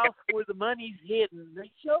doghouse where the money's hidden.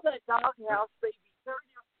 They show that doghouse maybe 30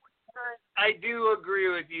 or 40 times. I do agree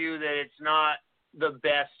with you that it's not the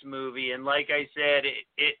best movie, and like I said,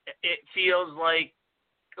 it feels like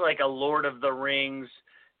a Lord of the Rings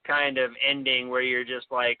kind of ending where you're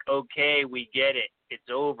just like, okay, we get it. It's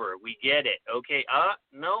over. We get it. Okay.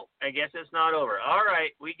 No, I guess it's not over. All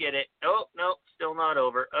right, we get it. Oh, no, still not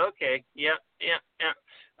over. Okay. Yep.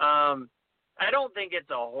 I don't think it's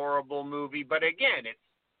a horrible movie, but again, it's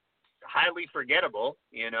highly forgettable,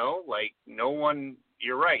 like no one,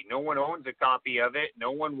 you're right, no one owns a copy of it.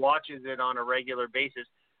 No one watches it on a regular basis.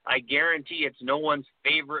 I guarantee it's no one's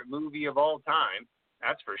favorite movie of all time.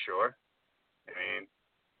 That's for sure. I mean,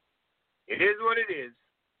 it is what it is.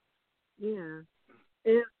 Yeah.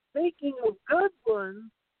 And speaking of good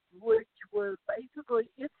ones, which was basically,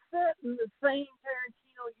 it's set in the same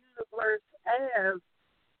Tarantino universe as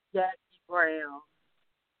Jackie Brown,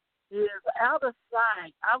 is Out of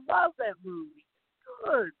Sight. I love that movie. It's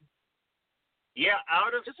good. Yeah,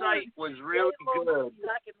 Out of Sight was really good.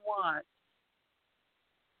 I can watch.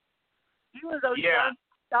 Even though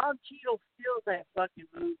Don Cheadle steals that fucking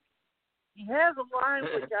movie. He has a line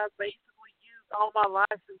which I basically used all my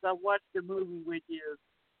life since I watched the movie, which is,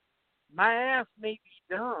 my ass may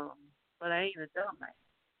be dumb, but I ain't a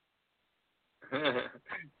dumbass.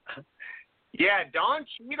 Yeah, Don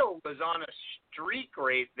Cheadle was on a streak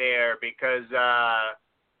right there because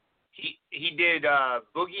he did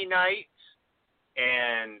Boogie Nights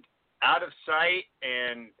and Out of Sight,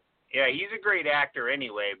 and yeah, he's a great actor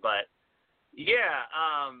anyway. But yeah,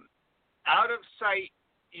 Out of Sight.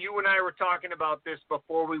 You and I were talking about this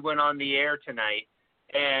before we went on the air tonight,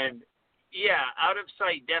 and yeah, Out of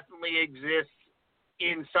Sight definitely exists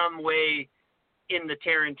in some way in the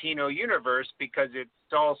Tarantino universe because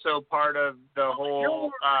it's also part of the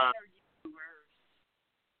whole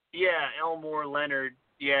Elmore Leonard,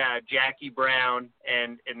 Jackie Brown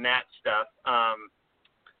and that stuff. But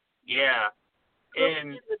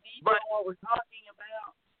what we're talking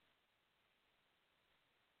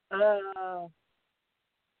about,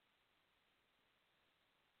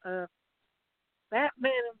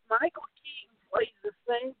 Batman and Michael Keaton plays the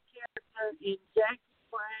same character in Jackie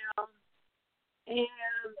Brown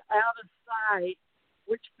and Out of Sight,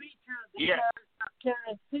 which features the character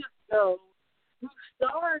Karen Cisco, who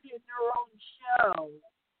starred in their own show.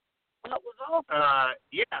 But was also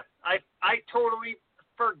I totally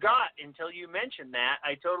forgot until you mentioned that.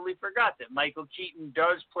 I totally forgot that Michael Keaton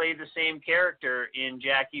does play the same character in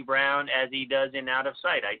Jackie Brown as he does in Out of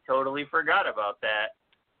Sight. I totally forgot about that.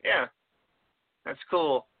 Yeah, that's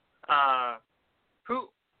cool. Who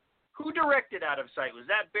directed Out of Sight? Was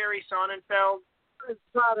that Barry Sonnenfeld?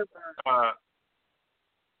 Soderbergh.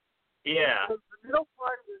 Yeah. The middle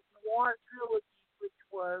part of his noir trilogy, which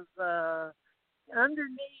was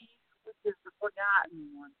Underneath, which is the forgotten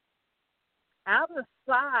one. Out of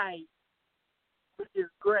Sight, which is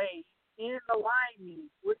great, and The Limey,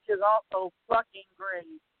 which is also fucking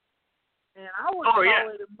great. And I would call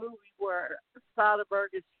it a movie where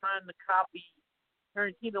Soderbergh is trying to copy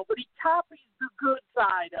Tarantino, but he copies the good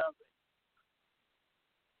side of it.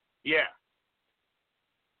 Yeah.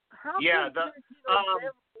 How come Tarantino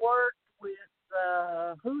never worked with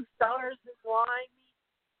who stars in Limey?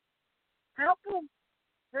 How come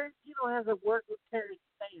Tarantino hasn't worked with Terrence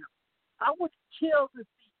Stamp? I would kill to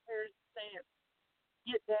see Terrence Stamp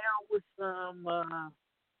get down with some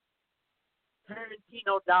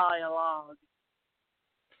Tarantino dialogue.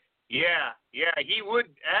 Yeah, he would.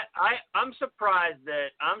 I'm surprised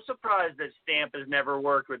that Stamp has never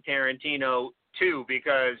worked with Tarantino too,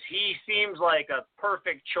 because he seems like a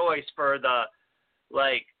perfect choice for the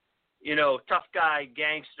tough guy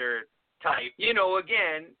gangster type.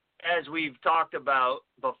 Again, as we've talked about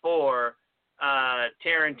before,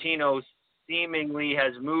 Tarantino seemingly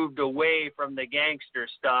has moved away from the gangster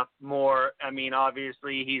stuff more. I mean,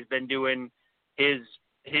 obviously he's been doing his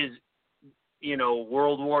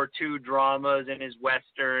World War II dramas and his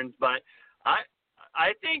westerns, but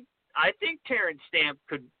I think Terrence Stamp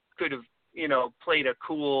could have played a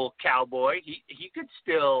cool cowboy. He could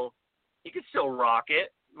still rock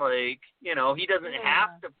it. He doesn't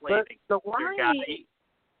have to play the guy.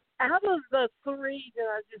 Out of the three that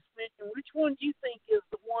I just mentioned, which one do you think is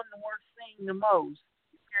the one we're seeing the most?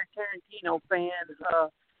 If you're a Tarantino fan,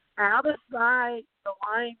 Out of Sight, The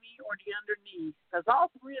Limey, or The Underneath? Because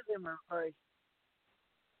all three of them are great.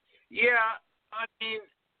 Yeah, I mean,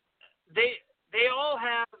 they all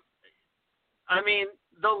have. I mean,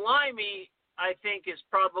 The Limey, I think, is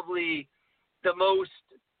probably the most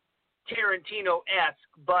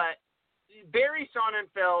Tarantino-esque, but Barry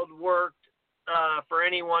Sonnenfeld worked for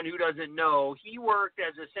anyone who doesn't know, he worked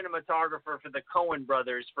as a cinematographer for the Coen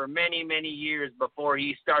brothers for many, many years before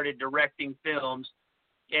he started directing films.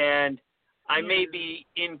 And I may be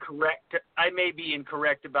incorrect. I may be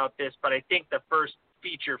incorrect about this, but I think the first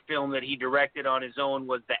feature film that he directed on his own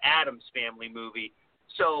was the Addams Family movie.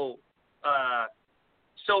 So,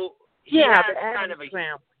 he has kind of a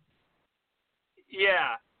family.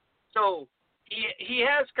 Yeah. So he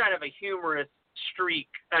has kind of a humorous streak.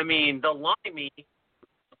 I mean, the Limey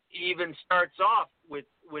even starts off with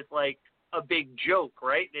like a big joke,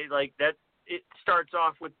 right? It starts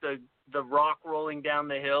off with the rock rolling down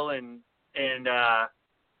the hill and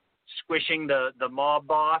squishing the mob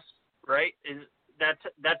boss, right?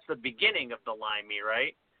 That's the beginning of the Limey,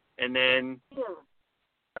 right? And then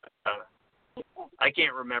I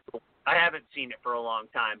can't remember. I haven't seen it for a long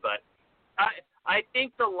time, but I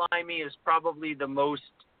think the Limey is probably the most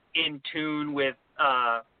in tune with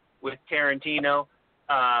Tarantino.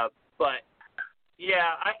 But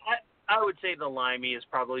yeah, I would say the Limey is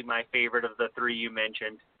probably my favorite of the three you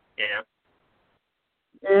mentioned. Yeah.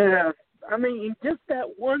 Yeah. I mean, just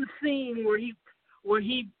that one scene where you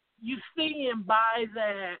see him buy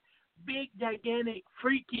that big, gigantic,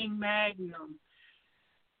 freaking Magnum,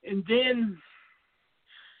 and then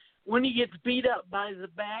when he gets beat up by the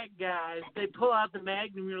bad guys, they pull out the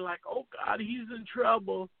Magnum. You're like, oh God, he's in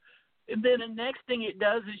trouble. And then the next thing it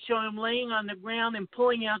does is show him laying on the ground and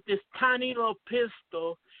pulling out this tiny little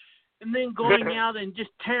pistol, and then going out and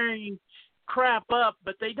just tearing crap up,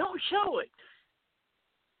 but they don't show it.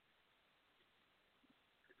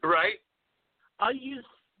 Right.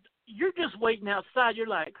 You're just waiting outside. You're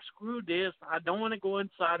like, screw this. I don't want to go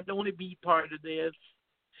inside. I don't want to be part of this.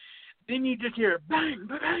 Then you just hear bang,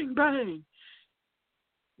 bang, bang.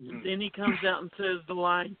 And then he comes out and says the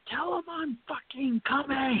line, tell him I'm fucking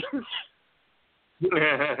coming.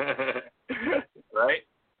 Right?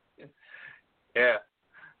 Yeah.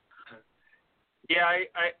 Yeah,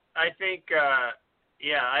 I think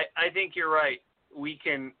I think you're right. We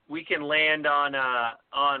can land on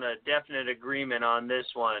a definite agreement on this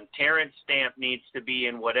one. Terrence Stamp needs to be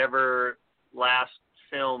in whatever last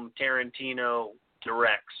film Tarantino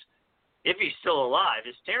directs. If he's still alive.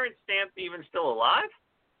 Is Terrence Stamp even still alive?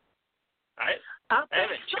 I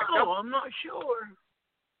haven't checked up. I'm not sure.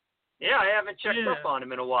 Yeah, I haven't checked up on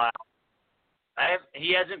him in a while.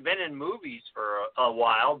 He hasn't been in movies for a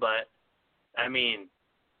while, but I mean,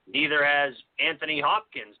 neither has Anthony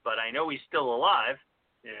Hopkins, but I know he's still alive,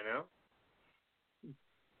 you know.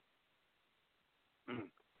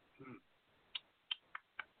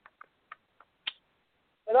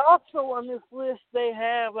 But also on this list they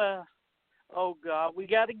have oh God, we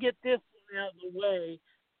got to get this one out of the way,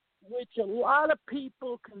 which a lot of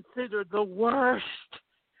people consider the worst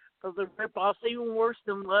of the ripoffs, even worse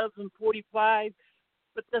than Loves and 45.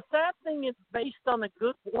 But the sad thing is based on a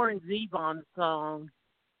good Warren Zevon song.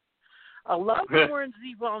 I love the Warren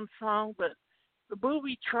Zevon song, but the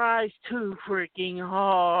movie tries too freaking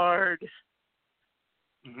hard.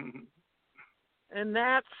 And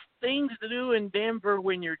that's Things to Do in Denver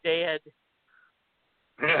When You're Dead.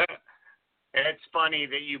 It's funny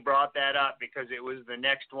that you brought that up because it was the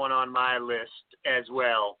next one on my list as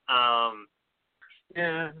well.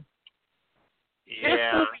 Yeah. Yeah.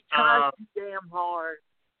 This movie tries too damn hard.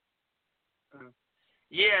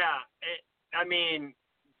 Yeah. I mean,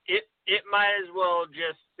 it might as well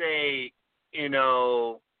just say, you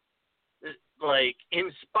know, like,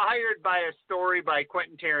 inspired by a story by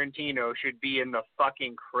Quentin Tarantino should be in the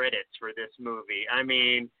fucking credits for this movie. I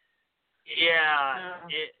mean,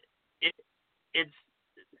 it's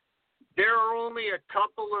there are only a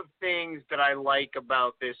couple of things that I like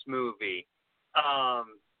about this movie.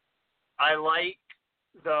 I like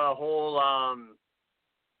the whole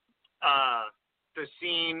the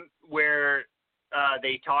scene where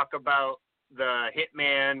they talk about the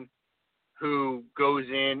hitman who goes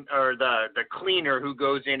in, or the cleaner who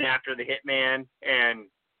goes in after the hitman and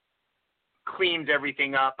cleans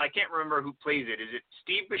everything up. I can't remember who plays it. Is it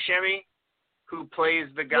Steve Buscemi who plays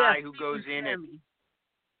the guy who goes in and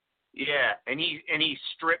and he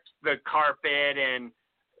strips the carpet and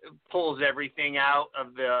pulls everything out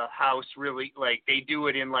of the house, really, like they do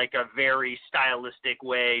it in like a very stylistic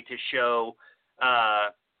way to show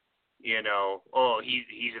you know, oh,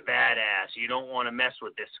 he's a badass. You don't want to mess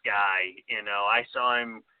with this guy. You know, I saw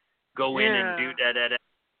him go in and do da.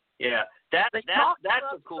 Yeah, that's a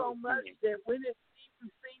cool so much thing. that when it's even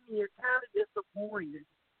seen, you're kind of disappointed.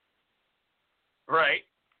 Right.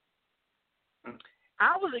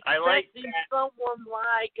 I was expecting someone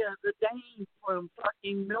like the Dane from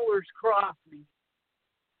fucking Miller's Crossing.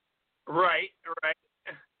 Right.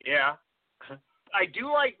 Yeah.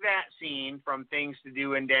 like that scene from Things to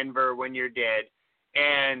Do in Denver When You're Dead,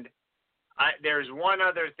 and there's one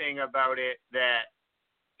other thing about it that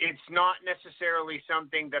it's not necessarily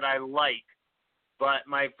something that I like, but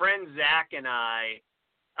my friend Zach and I,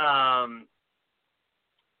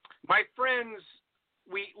 my friends,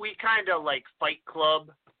 we kind of like Fight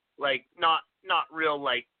Club, like not real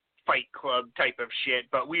like Fight Club type of shit,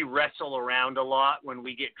 but we wrestle around a lot when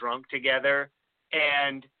we get drunk together.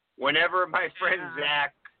 And whenever my friend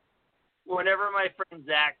Zach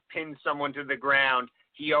pins someone to the ground,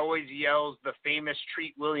 he always yells the famous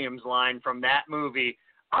Treat Williams line from that movie,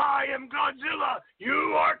 "I am Godzilla,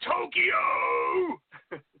 you are Tokyo!"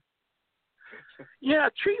 Yeah,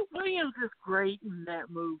 Treat Williams is great in that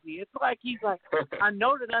movie. It's like he's like, I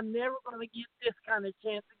know that I'm never going to get this kind of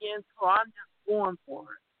chance again, so I'm just going for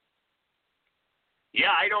it.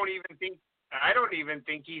 Yeah, I don't even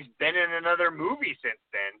think he's been in another movie since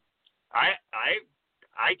then. I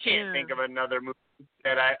can't think of another movie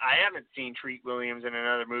that I haven't seen Treat Williams in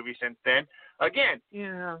another movie since then. Again,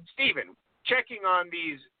 Stephen, checking on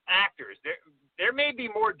these actors, there may be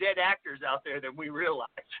more dead actors out there than we realize.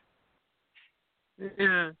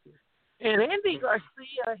 Yeah. And Andy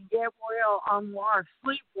Garcia and Gabrielle Anwar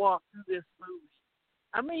sleepwalk through this movie.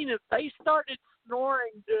 I mean, if they started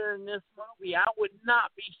snoring during this movie, I would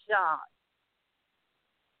not be shocked.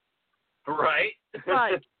 Right?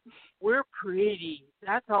 Like, we're pretty.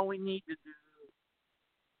 That's all we need to do.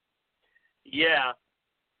 Yeah.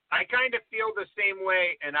 I kind of feel the same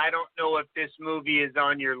way, and I don't know if this movie is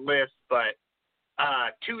on your list, but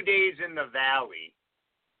 2 Days in the Valley.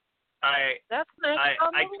 That's next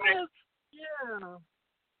on the list. Yeah.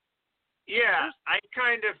 Yeah, I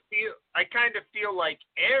kind of feel like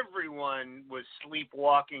everyone was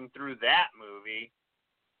sleepwalking through that movie,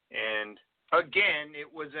 and again,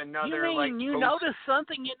 it was another you noticed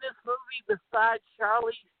something in this movie besides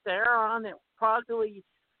Charlize Theron? It was probably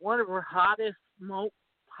one of her hottest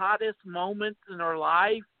moments in her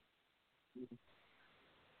life.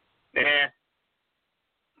 Yeah.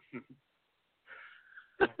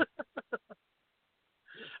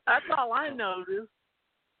 That's all I noticed.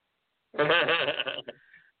 And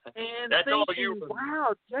that's thinking,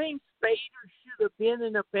 wow, James Spader should have been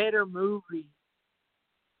in a better movie.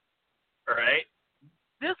 Right.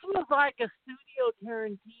 This was like a Studio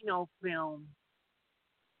Tarantino film.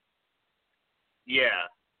 Yeah.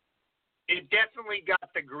 It definitely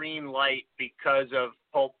got the green light because of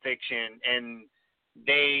Pulp Fiction, and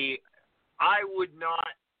I would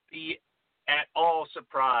not be at all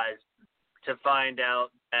surprised to find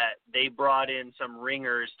out that they brought in some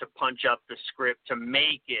ringers to punch up the script to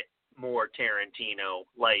make it more Tarantino.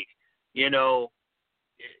 Like,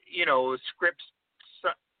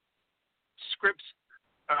 scripts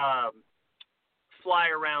fly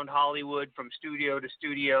around Hollywood from studio to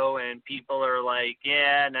studio, and people are like,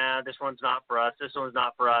 yeah, nah, this one's not for us. This one's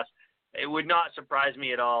not for us. It would not surprise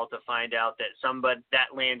me at all to find out that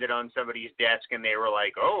that landed on somebody's desk, and they were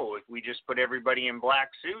like, oh, if we just put everybody in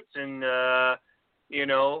black suits and, a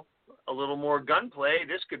little more gunplay,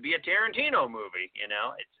 this could be a Tarantino movie,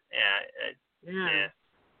 Yeah.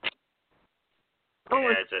 Oh,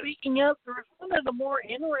 and speaking of, there's one of the more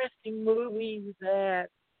interesting movies that,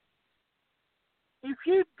 if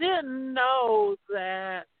you didn't know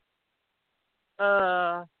that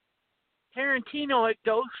Tarantino had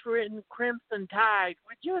ghostwritten Crimson Tide,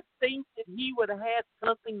 would you think that he would have had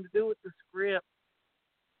something to do with the script?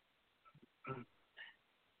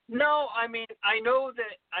 No, I mean, I know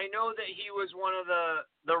that he was one of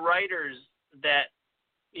the writers that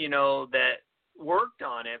worked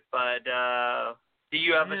on it, but do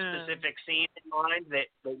you have a specific scene in mind that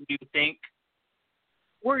you think?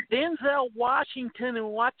 Where Denzel Washington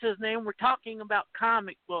and what's his name were talking about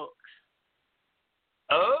comic books.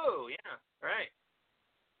 Oh, yeah, right.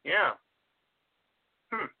 Yeah.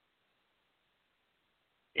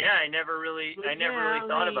 Yeah, I never really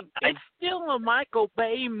thought about that. It's still a Michael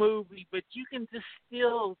Bay movie, but you can just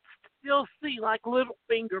still see like little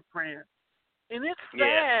fingerprints. And it's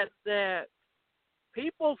sad that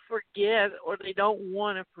people forget, or they don't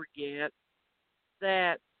want to forget,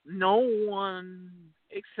 that no one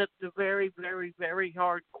except the very, very, very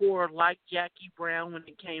hardcore liked Jackie Brown when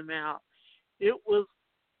it came out. It was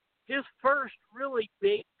his first really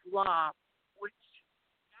big flop, which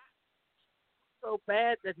got so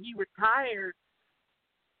bad that he retired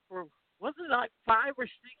for, was it like 5 or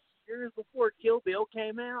 6 years before Kill Bill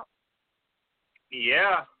came out?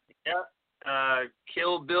 Yeah.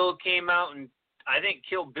 Kill Bill came out in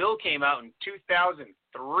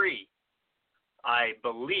 2003, I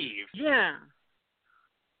believe. Yeah.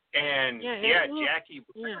 And Jackie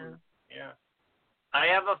Brown. Yeah. I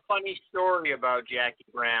have a funny story about Jackie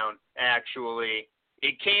Brown, actually.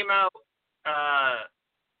 It came out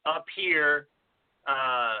up here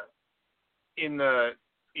in the,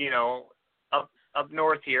 up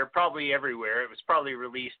north here, probably everywhere. It was probably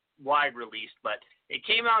wide released, but it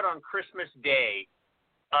came out on Christmas Day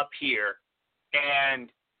up here. And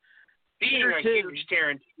being a huge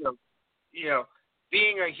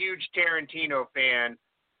Tarantino fan,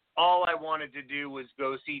 all I wanted to do was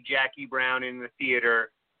go see Jackie Brown in the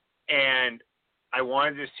theater, and I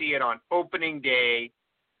wanted to see it on opening day.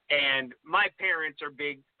 And my parents are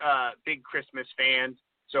big Christmas fans,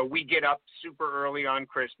 so we get up super early on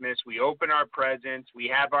Christmas. We open our presents, we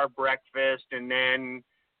have our breakfast, and then,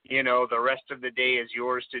 the rest of the day is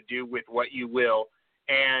yours to do with what you will.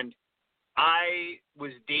 And I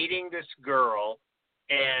was dating this girl,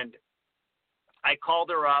 and I called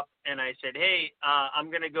her up, and I said, hey, I'm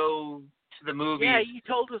going to go to the movies. Yeah, you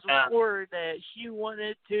told us before that she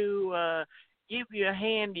wanted to give you a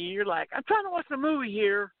handy. You're like, I'm trying to watch the movie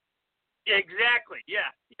here. Exactly,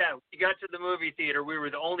 yeah. We got to the movie theater. We were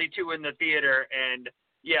the only two in the theater, and,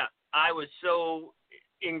 yeah, I was so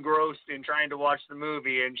engrossed in trying to watch the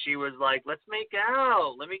movie, and she was like, let's make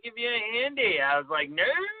out. Let me give you a handy. I was like, no.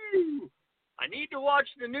 I need to watch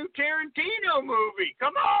the new Tarantino movie.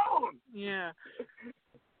 Come on. Yeah.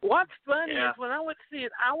 What's funny is when I went to see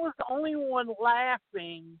it, I was the only one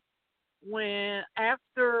laughing when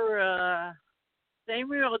after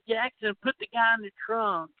Samuel Jackson put the guy in the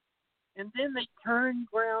trunk, and then they turned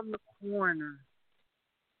around the corner.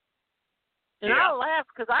 And I laughed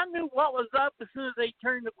because I knew what was up as soon as they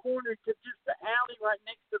turned the corner to just the alley right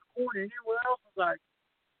next to the corner, and everyone else was like,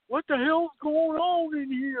 what the hell's going on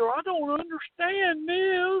in here? I don't understand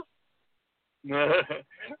this.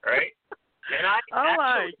 Right? And I'm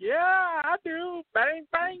like, yeah, I do. Bang,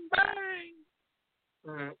 bang,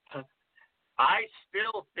 bang. I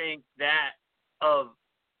still think that of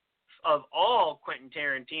all Quentin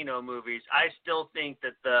Tarantino movies, I still think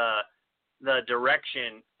that the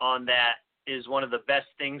direction on that is one of the best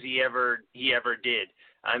things he ever did.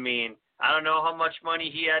 I mean, I don't know how much money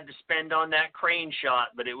he had to spend on that crane shot,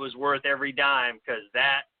 but it was worth every dime because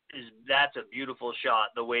that's a beautiful shot,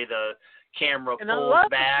 the way the camera pulls back. And I love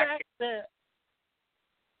the fact that,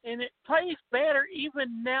 and it plays better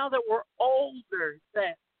even now that we're older,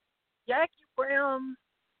 that Jackie Brown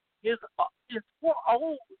is an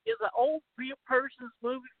old person's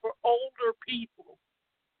movie for older people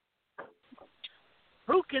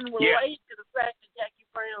who can relate to the fact that Jackie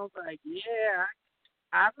Brown's like, yeah,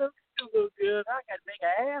 I look good. I got a big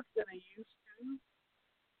ass than I used to.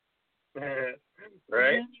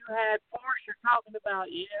 Right. And then you had Portia talking about,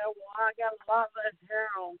 I got a lot less hair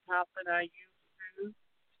on top than I used to.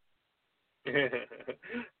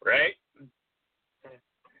 Right.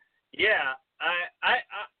 Yeah. I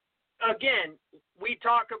again, we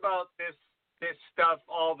talk about this stuff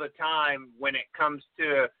all the time when it comes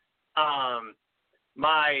to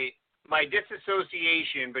my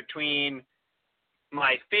disassociation between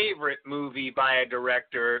my favorite movie by a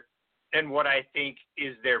director and what I think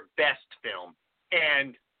is their best film.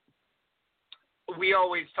 And we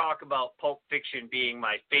always talk about Pulp Fiction being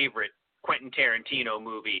my favorite Quentin Tarantino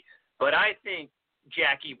movie, but I think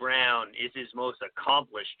Jackie Brown is his most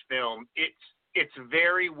accomplished film. It's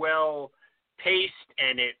very well paced,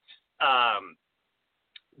 and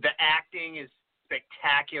the acting is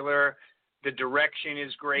spectacular. The direction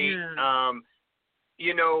is great. Yeah.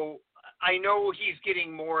 I know he's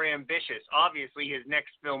getting more ambitious. Obviously, his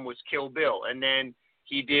next film was Kill Bill, and then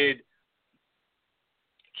he did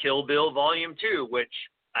Kill Bill Volume 2, which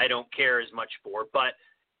I don't care as much for. But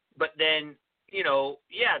then, The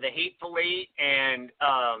Hateful Eight and,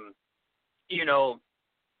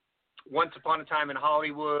 Once Upon a Time in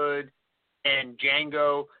Hollywood and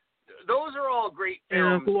Django, those are all great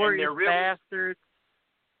films. Inglourious and they're really, Bastards.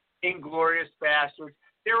 Inglourious Bastards.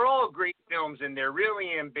 They're all great films, and they're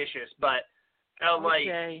really ambitious, but,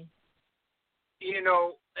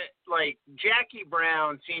 Jackie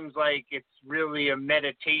Brown seems like it's really a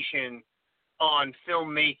meditation on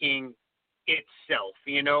filmmaking itself,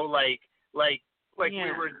 we were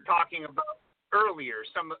talking about earlier,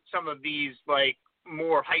 some of these,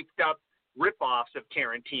 more hyped up ripoffs of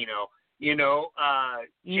Tarantino,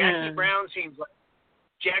 Jackie Brown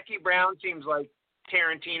seems like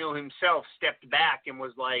Tarantino himself stepped back and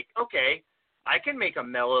was like, okay, I can make a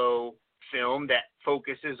mellow film that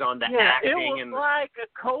focuses on the acting. It was like a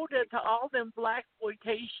coda to all them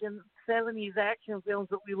blaxploitation 70s action films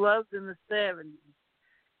that we loved in the 70s.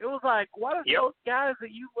 It was like, what if those guys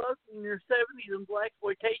that you loved in your 70s and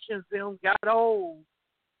blaxploitation films got old?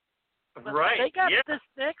 But Right. They got yeah. this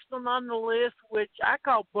next one on the list, which I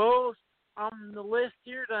call on the list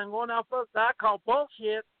here that I'm going off of, that I call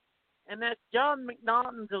bullshit, and that's John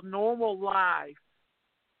McNaughton's A Normal Life.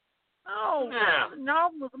 Oh, Yeah.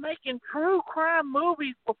 John was making true crime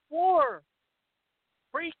movies before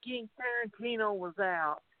freaking Tarantino was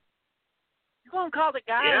out. You're going to call the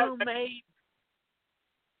guy who made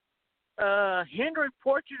Henry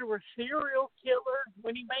Portrait of a Serial Killer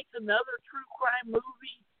when he makes another true crime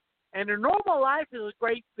movie? And A Normal Life is a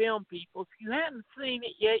great film, people. If you haven't seen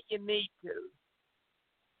it yet, you need to.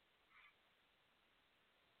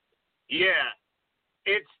 Yeah.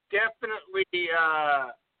 It's definitely,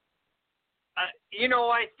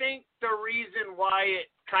 I think the reason why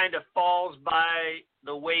it kind of falls by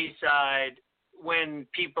the wayside when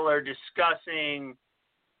people are discussing,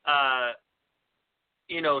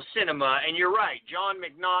 cinema, and you're right, John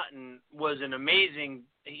McNaughton was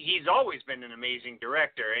he's always been an amazing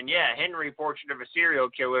director. And yeah, Henry Portrait of a Serial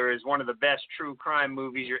Killer is one of the best true crime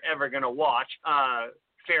movies you're ever going to watch.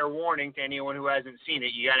 Fair warning to anyone who hasn't seen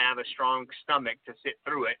it, you got to have a strong stomach to sit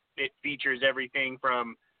through it. It features everything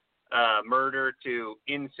from murder to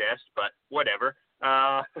incest, but whatever.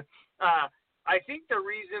 I think the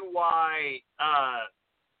reason why A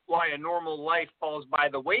Normal Life falls by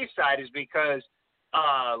the wayside is because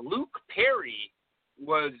Luke Perry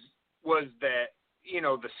was the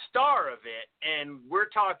star of it, and we're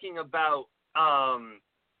talking about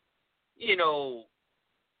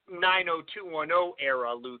 90210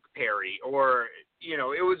 era Luke Perry, or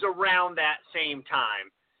it was around that same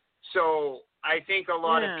time. So I think a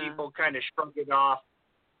lot of people kind of shrug it off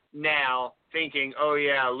now, thinking, oh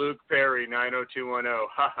yeah, Luke Perry, 90210,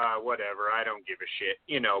 haha, whatever, I don't give a shit,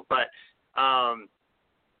 but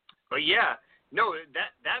yeah, no,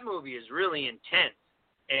 that movie is really intense,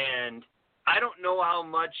 and I don't know how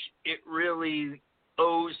much it really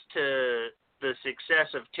owes to the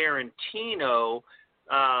success of Tarantino,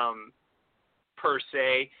 per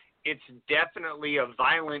se. It's definitely a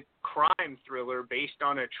violent crime thriller based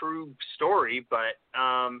on a true story, but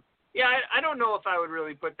I don't know if I would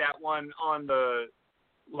really put that one on the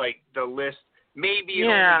list. Maybe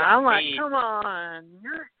I'm like, come on,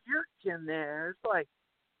 you're in there. It's like,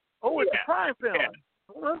 it's a crime film. Yeah.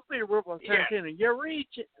 Well, let's be a real Tarantino. Yeah. You're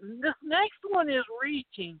reaching. This next one is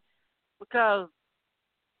reaching because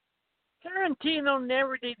Tarantino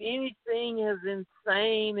never did anything as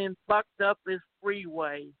insane and fucked up as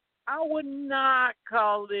Freeway. I would not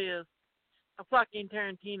call this a fucking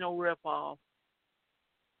Tarantino ripoff.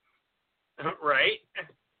 Right.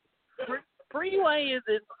 Freeway is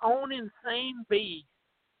its own insane beast.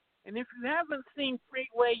 And if you haven't seen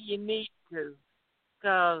Freeway, you need to.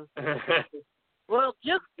 Because, well,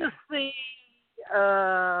 just to see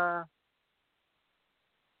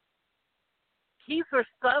Kiefer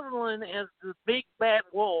Sutherland as the big bad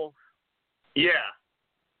wolf. Yeah.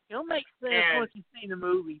 It'll make sense once you've seen the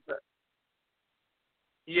movie, but.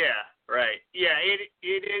 Yeah, right. Yeah, it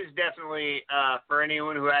is definitely, for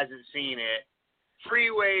anyone who hasn't seen it,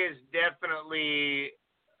 Freeway is definitely,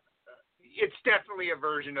 it's definitely a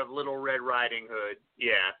version of Little Red Riding Hood.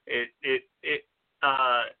 Yeah, it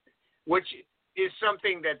which is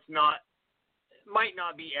something that's might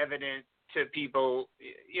not be evident to people.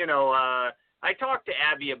 I talk to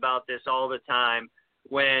Abby about this all the time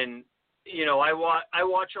when, I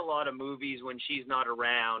watch a lot of movies when she's not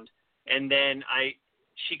around, and then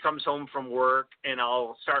she comes home from work and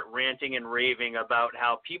I'll start ranting and raving about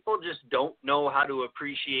how people just don't know how to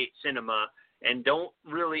appreciate cinema and don't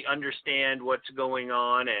really understand what's going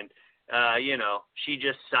on. And, she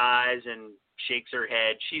just sighs and shakes her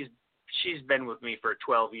head. She's been with me for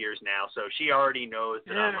 12 years now, so she already knows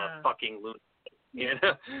that I'm a fucking lunatic.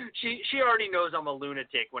 She already knows I'm a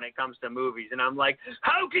lunatic when it comes to movies, and I'm like,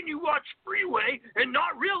 how can you watch Freeway and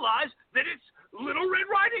not realize that it's Little Red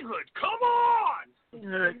Riding Hood? Come on!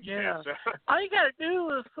 Yeah. All you gotta do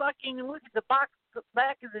is fucking look at the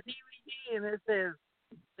back of the DVD, and it says,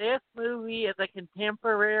 this movie is a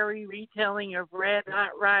contemporary retelling of Red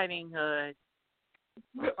Riding Hood.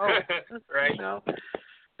 Right.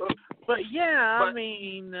 But I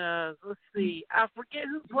mean, let's see. I forget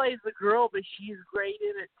who plays the girl, but she's great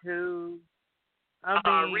in it too.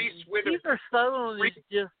 I mean, Reese Witherspoon. Kiefer Sutherland is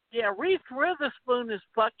just, Reese Witherspoon is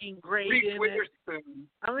fucking great in it.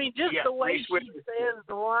 I mean, just the way she says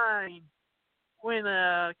the line when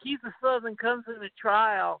Kiefer Sutherland comes into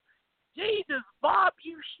trial. Jesus, Bob,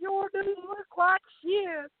 you sure do look like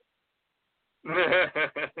shit.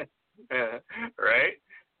 Right?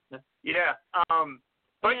 Yeah.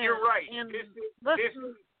 But you're right.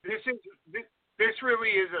 This really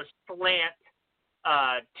is a slant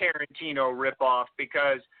Tarantino ripoff,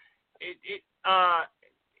 because it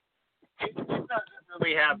doesn't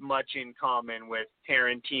really have much in common with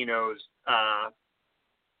Tarantino's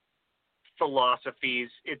philosophies.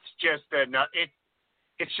 It's just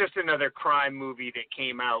another crime movie that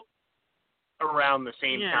came out around the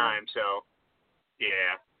same time. So,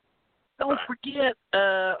 yeah. Don't forget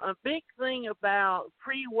a big thing about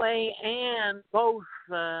Freeway and both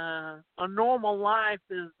A Normal Life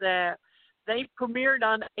is that they premiered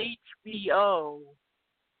on HBO.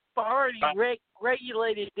 Already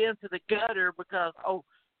regulated them to the gutter because,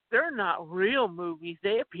 they're not real movies.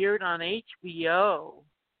 They appeared on HBO.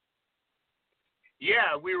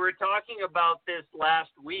 Yeah, we were talking about this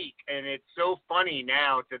last week, and it's so funny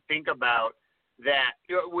now to think about that.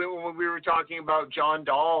 When we were talking about John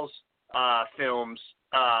Dahl's films,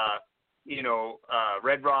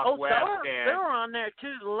 Red Rock West. They're on there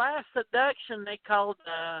too. The Last Seduction they called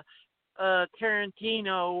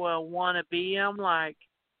Tarantino wannabe. I'm like,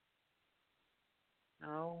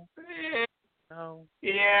 no.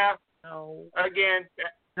 Yeah. No. Again,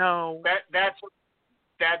 no. That's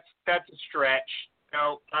a stretch.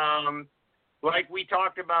 Like we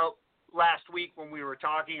talked about last week when we were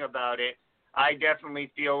talking about it, I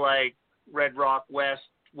definitely feel like Red Rock West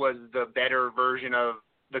was the better version of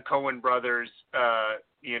the Coen brothers, A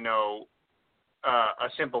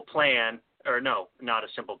Simple Plan, or no, not A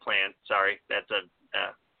Simple Plan. Sorry, that's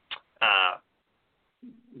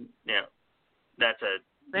that's a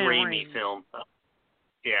Raimi film.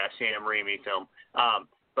 Sam Raimi film.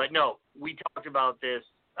 But no, we talked about this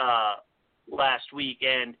last week,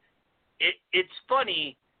 and it's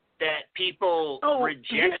funny that people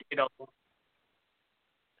reject it.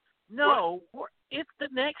 No, it's the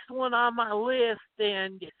next one on my list,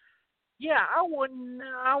 and I would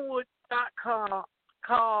not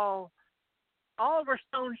call Oliver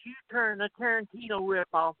Stone's U-Turn a Tarantino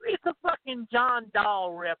ripoff. It's a fucking John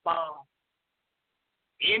Dahl ripoff.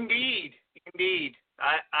 Indeed.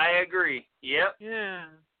 I agree. Yep. Yeah.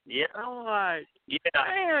 Yep. I'm like, yeah.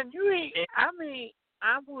 Man,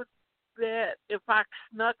 I would bet if I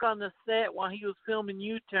snuck on the set while he was filming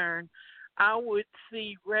U-Turn, I would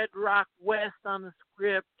see Red Rock West on the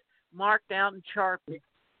script marked out in Sharpie.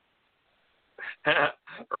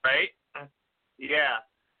 Right? Yeah.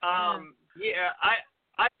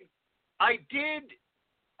 I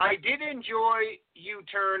did enjoy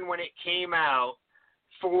U-Turn when it came out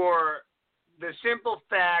for the simple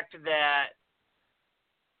fact that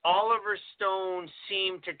Oliver Stone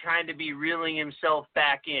seemed to kind of be reeling himself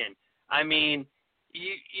back in. I mean,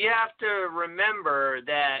 you have to remember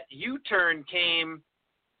that U-Turn came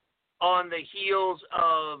on the heels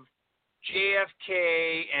of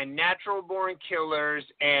JFK and Natural Born Killers,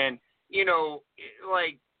 and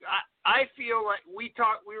I feel like we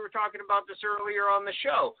were talking about this earlier on the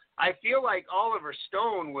show. I feel like Oliver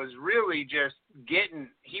Stone was really just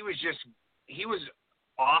he was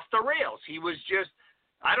off the rails. He was just,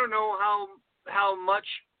 I don't know how much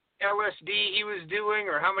LSD he was doing,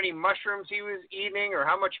 or how many mushrooms he was eating, or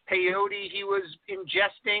how much peyote he was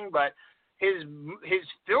ingesting, but his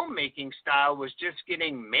filmmaking style was just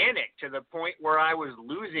getting manic to the point where I was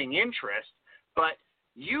losing interest. But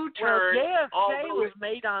U-Turn, JFK was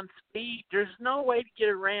made on speed. There's no way to get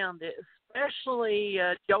around it, especially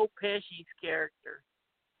Joe Pesci's character.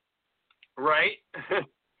 Right.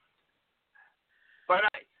 But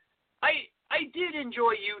I did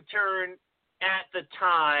enjoy U-Turn at the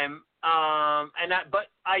time, but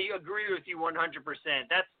I agree with you 100%.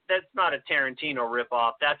 That's not a Tarantino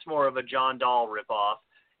ripoff. That's more of a John Dahl ripoff.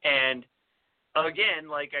 And again,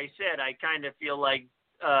 like I said, I kind of feel like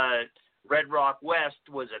Red Rock West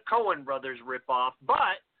was a Coen Brothers ripoff,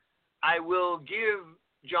 but I will give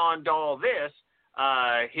John Dahl this.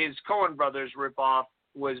 His Coen Brothers ripoff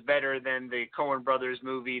was better than the Coen Brothers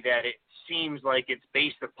movie that it seems like it's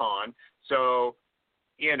based upon. So,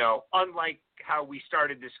 unlike how we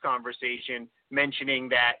started this conversation mentioning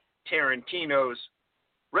that Tarantino's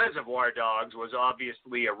Reservoir Dogs was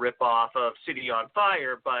obviously a ripoff of City on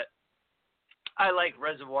Fire, but I like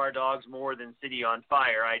Reservoir Dogs more than City on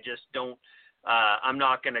Fire. I just don't, I'm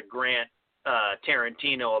not going to grant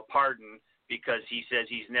Tarantino a pardon because he says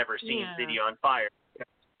he's never seen City on Fire.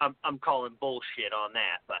 I'm calling bullshit on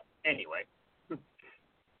that, but anyway.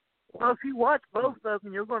 Well, if you watch both of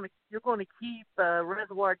them, you're going to keep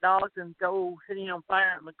Reservoir Dogs and go City on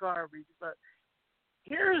Fire in the garbage. But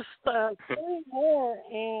here's three more,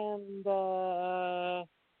 and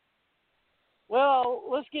well,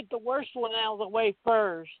 let's get the worst one out of the way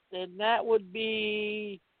first, and that would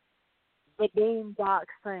be The Boondock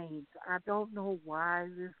Saints. I don't know why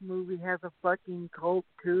this movie has a fucking cult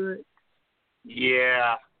to it.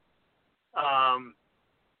 Yeah.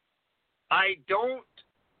 I don't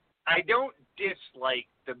dislike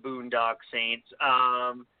the Boondock Saints.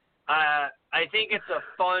 I think it's a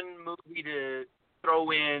fun movie to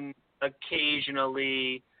throw in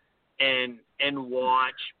occasionally and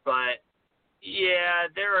watch, but yeah,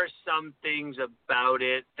 there are some things about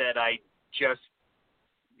it that I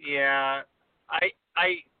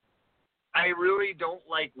really don't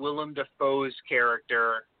like Willem Dafoe's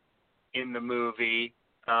character in the movie.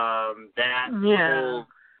 He's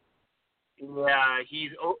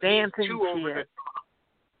too over the top.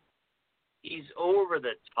 He's over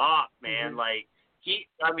the top, man. Mm-hmm. Like he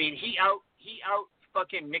out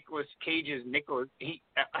fucking Nicolas Cage's Nicolas Cage,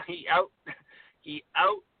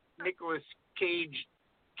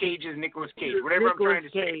 whatever I'm trying to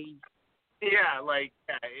say. Yeah, like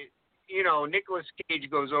Nicolas Cage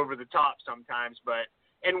goes over the top sometimes,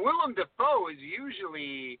 and Willem Dafoe is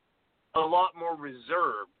usually a lot more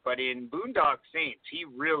reserved, but in Boondock Saints, he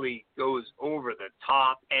really goes over the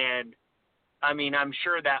top, and I mean, I'm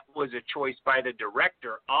sure that was a choice by the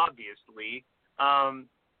director, obviously.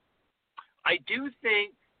 I do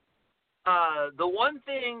think the one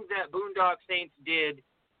thing that Boondock Saints did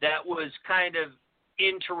that was kind of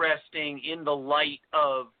interesting in the light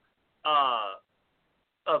of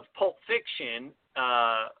Pulp Fiction,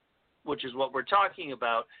 which is what we're talking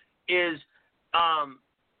about, is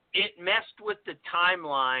it messed with the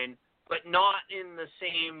timeline, but not in the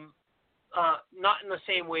same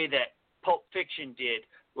way that Pulp Fiction did.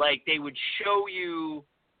 Like they would show you,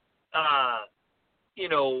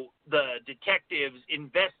 the detectives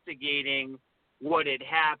investigating what had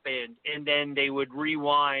happened, and then they would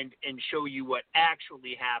rewind and show you what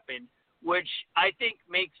actually happened, which I think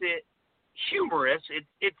makes it humorous.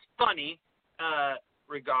 It's funny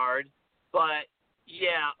regard, but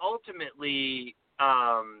yeah, ultimately,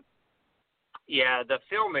 the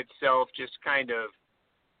film itself just kind of,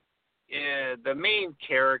 the main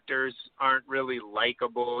characters aren't really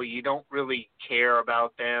likable. You don't really care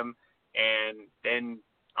about them, and then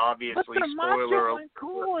obviously, but they're macho and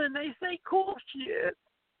cool, and they say cool shit.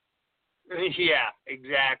 Yeah,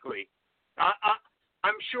 exactly.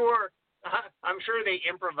 I'm sure they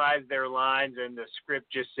improvised their lines, and the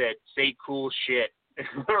script just said "say cool shit"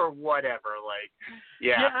 or whatever. Like,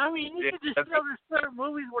 yeah. Yeah, I mean, you could just tell there's certain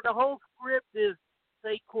movies where the whole script is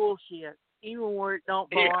 "say cool shit," even where it don't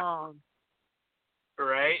belong. Yeah.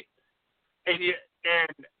 Right. And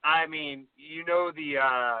I mean,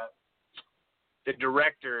 the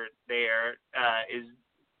director there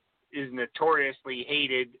is notoriously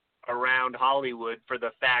hated around Hollywood for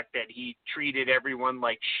the fact that he treated everyone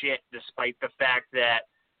like shit, despite the fact that,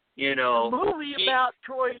 the movie about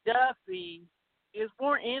Troy Duffy is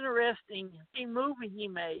more interesting than the movie he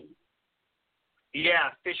made.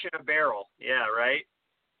 Yeah, Fish in a Barrel. Yeah, right?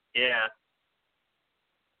 Yeah.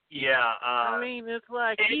 Yeah. I mean, it's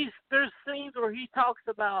like there's scenes where he talks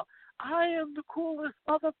about, I am the coolest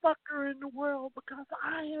motherfucker in the world because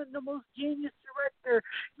I am the most genius director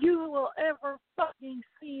you will ever fucking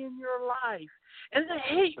see in your life. And they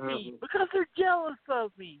hate me because they're jealous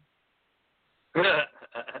of me.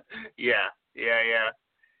 Yeah,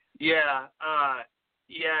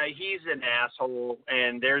 he's an asshole,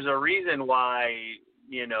 and there's a reason why,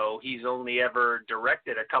 he's only ever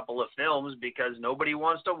directed a couple of films, because nobody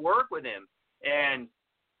wants to work with him. And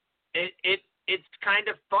it's kind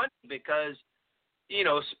of funny because,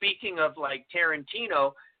 speaking of like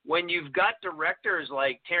Tarantino, when you've got directors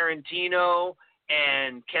like Tarantino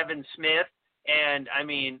and Kevin Smith, and I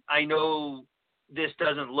mean, I know this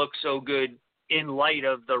doesn't look so good in light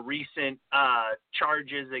of the recent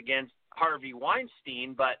charges against Harvey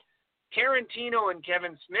Weinstein, but Tarantino and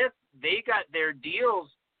Kevin Smith, they got their deals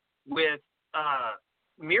with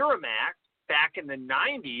Miramax back in the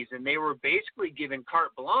 90s, and they were basically given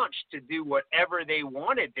carte blanche to do whatever they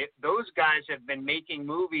wanted. Those guys have been making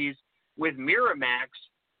movies with Miramax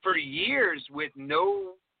for years with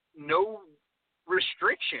no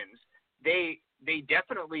restrictions. They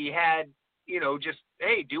definitely had, just,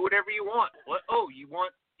 hey, do whatever you want. What? Oh, you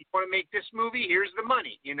want to make this movie? Here's the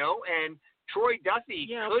money, and Troy Duffy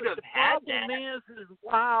could have had that. The problem is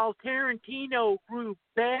while Tarantino grew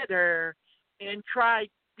better and tried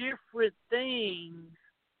different things,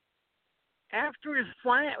 after his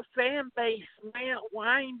fan base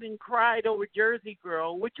whined and cried over Jersey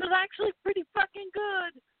Girl, which was actually pretty fucking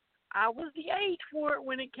good. I was the age for it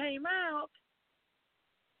when it came out.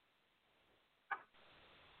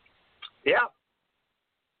 Yeah.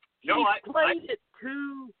 He played it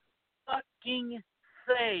too fucking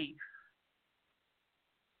safe.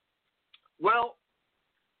 Well,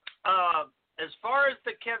 as far as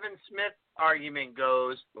the Kevin Smith argument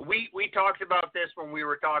goes, we talked about this when we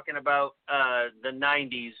were talking about the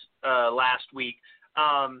 90s last week.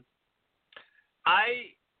 I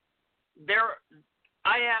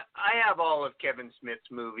have all of Kevin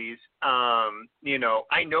Smith's movies. You know,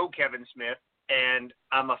 I know Kevin Smith, and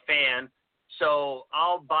I'm a fan, so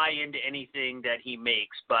I'll buy into anything that he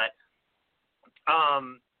makes. But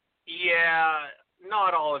yeah,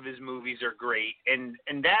 not all of his movies are great, and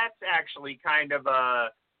that's actually kind of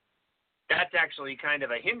a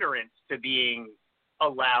hindrance to being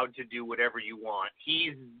allowed to do whatever you want.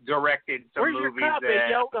 He's directed some Where's movies your copy that.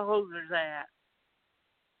 of Yoga Hosers at?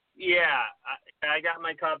 Yeah, I got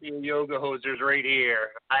my copy of Yoga Hosers right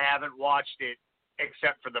here. I haven't watched it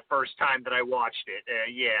except for the first time that I watched it.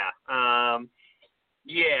 Yeah.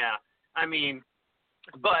 I mean,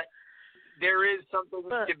 but there is something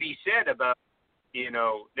to be said about,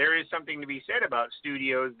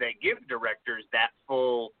 studios that give directors that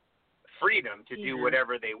full freedom to do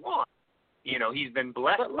whatever they want. You know, he's been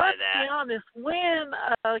blessed but by let's that. be honest, when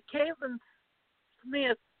Kevin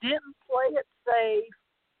Smith didn't play it safe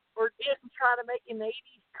or didn't try to make an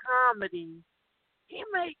 80s comedy, he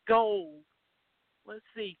made gold. Let's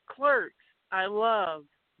see, Clerks, I love,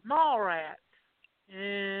 Mallrats,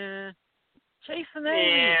 Chasing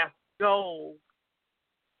Amy, gold.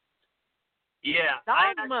 Yeah,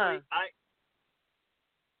 Dogma.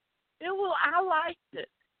 I liked it.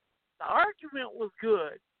 The argument was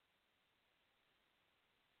good.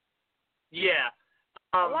 Yeah.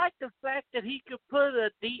 I like the fact that he could put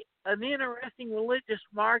an interesting religious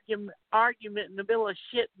argument in the middle of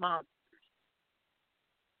shit monsters.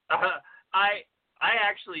 I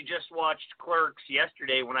actually just watched Clerks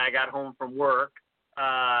yesterday when I got home from work,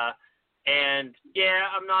 and yeah,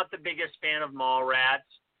 I'm not the biggest fan of Mallrats,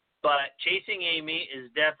 but Chasing Amy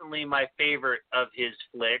is definitely my favorite of his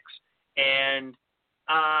flicks, and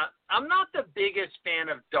I'm not the biggest fan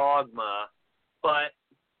of Dogma, but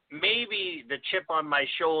maybe the chip on my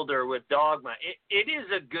shoulder with Dogma. It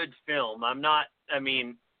is a good film.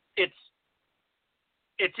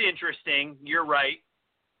 It's interesting. You're right.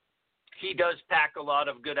 He does pack a lot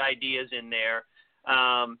of good ideas in there.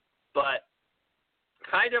 But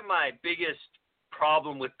kind of my biggest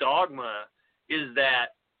problem with Dogma is that,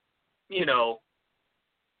 you know,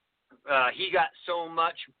 he got so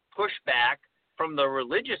much pushback from the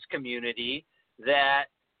religious community that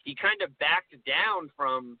he kind of backed down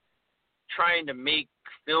from trying to make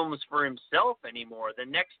films for himself anymore. The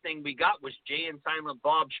next thing we got was Jay and Silent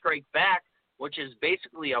Bob Strike Back, which is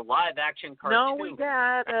basically a live-action cartoon. No, we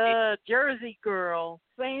got Jersey Girl.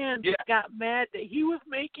 Fans got mad that he was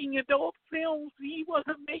making adult films. He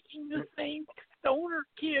wasn't making the same stoner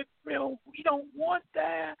kid films. We don't want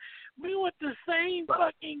that. We want the same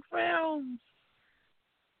fucking films.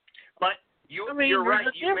 But you're right.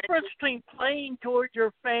 There's a difference between playing towards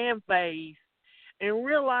your fan base and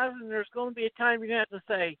realizing there's going to be a time you're going to have to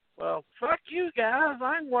say, well, fuck you guys,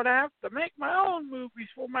 I'm going to have to make my own movies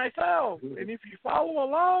for myself. And if you follow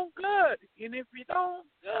along, good. And if you don't,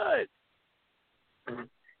 good.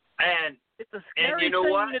 And it's a scary thing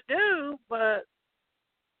to do, but...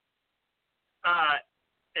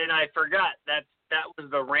 and I forgot, that was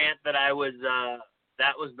the rant that I was...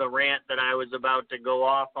 that was the rant that I was about to go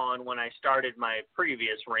off on when I started my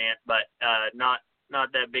previous rant, but not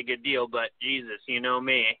that big a deal. But Jesus, you know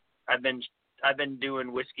me, I've been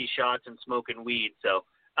doing whiskey shots and smoking weed. So,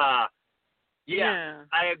 yeah.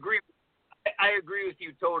 I agree. I agree with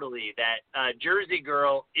you totally that Jersey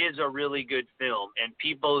Girl is a really good film, and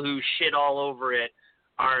people who shit all over it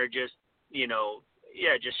are just,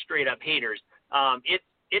 just straight up haters. It's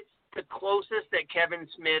the closest that Kevin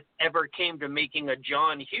Smith ever came to making a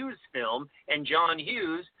John Hughes film, and John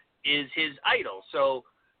Hughes is his idol. So,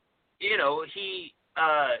 he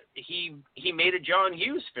made a John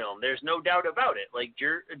Hughes film. There's no doubt about it. Like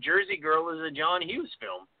Jersey Girl is a John Hughes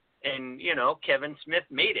film, and Kevin Smith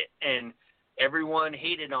made it, and everyone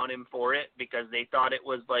hated on him for it because they thought it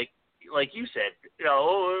was like you said,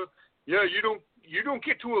 you don't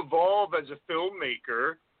get to evolve as a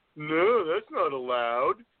filmmaker. No, that's not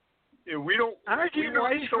allowed. Our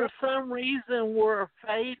generation, for some reason, were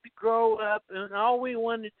afraid to grow up, and all we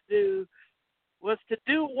wanted to do was to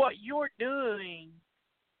do what you're doing,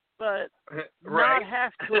 but not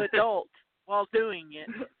have to adult while doing it.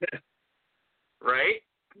 Right?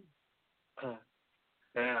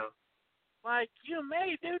 Yeah. Like, you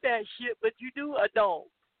may do that shit, but you do adult.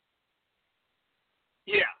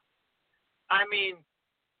 Yeah. I mean,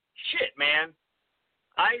 shit, man.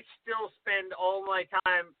 I still spend all my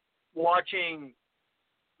time watching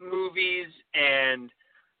movies and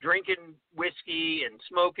drinking whiskey and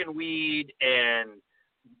smoking weed and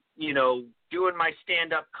doing my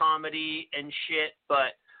stand-up comedy and shit,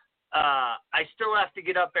 but I still have to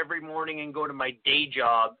get up every morning and go to my day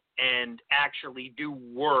job and actually do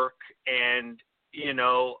work. And,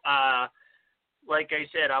 like I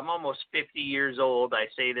said, I'm almost 50 years old. I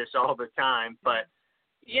say this all the time, but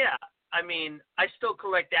yeah, I mean, I still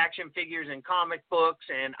collect action figures and comic books,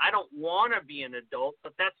 and I don't want to be an adult,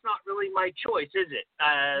 but that's not really my choice, is it?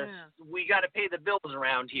 We got to pay the bills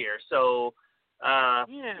around here, so,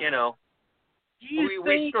 Do you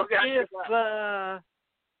think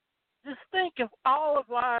just think of all of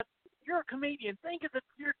you're a comedian, think of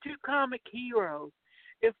your two comic heroes.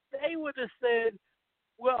 If they would have said,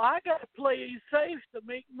 well, I got to play safe to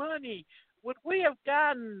make money, would we have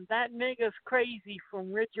gotten that nigga's crazy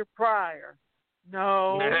from Richard Pryor?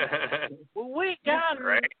 No. Would we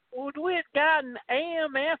have gotten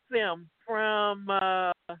AM FM from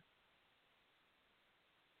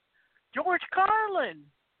George Carlin?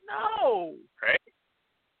 No.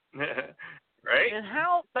 Right. Right. And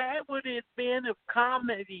how bad would it have been if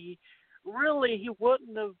comedy he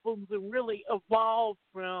wouldn't have really evolved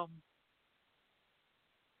from.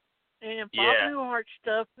 And Bob Newhart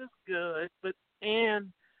stuff is good,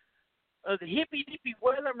 and the hippy dippy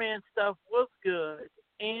weatherman stuff was good,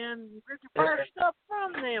 and Richard Pryor stuff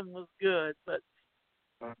from them was good, but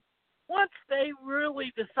once they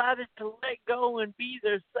really decided to let go and be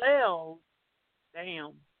themselves,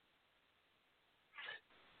 damn.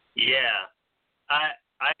 Yeah,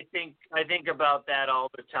 I think about that all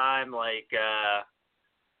the time. Like,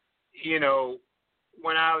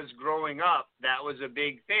 when I was growing up, that was a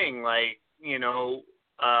big thing. Like,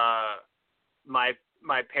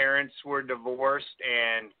 my parents were divorced,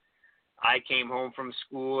 and I came home from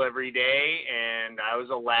school every day, and I was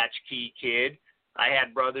a latchkey kid. I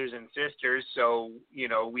had brothers and sisters, so,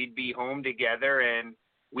 we'd be home together, and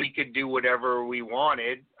we could do whatever we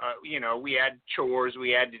wanted. We had chores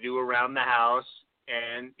we had to do around the house,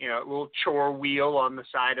 and, a little chore wheel on the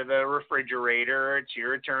side of the refrigerator. It's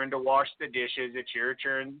your turn to wash the dishes. It's your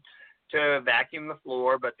turn to vacuum the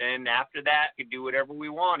floor. But then after that, we could do whatever we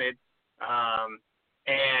wanted.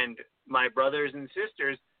 And my brothers and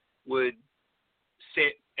sisters would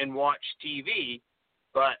sit and watch TV,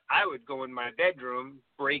 but I would go in my bedroom,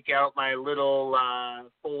 break out my little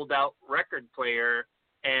fold-out record player,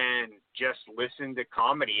 and just listen to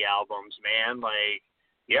comedy albums, man. Like,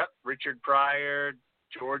 yep, Richard Pryor,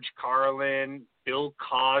 George Carlin, Bill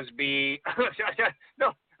Cosby.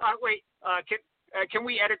 No, wait. Can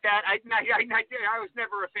we edit that? I was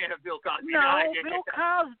never a fan of Bill Cosby. No, Bill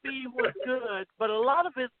Cosby was good, but a lot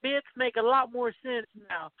of his bits make a lot more sense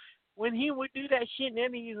now. When he would do that shit, and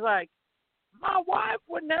then he's like, my wife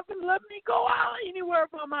would never let me go out anywhere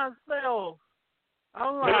by myself.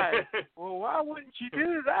 I'm like, well, why wouldn't you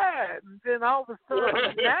do that? And then all of a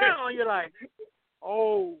sudden now you're like,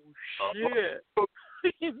 oh, shit.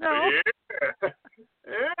 Yeah.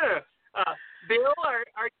 Bill,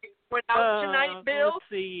 are you went out tonight, Bill? Let's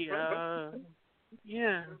see.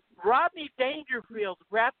 Rodney Dangerfield,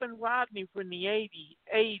 rapping Rodney from the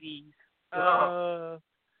 80s.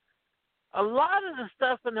 A lot of the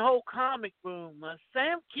stuff in the whole comic boom.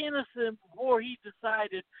 Sam Kinison, before he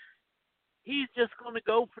decided he's just going to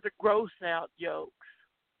go for the gross out jokes.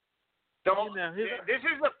 This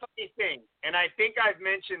is the funny thing, and I think I've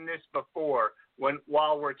mentioned this before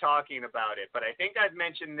while we're talking about it, but I think I've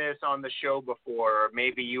mentioned this on the show before, or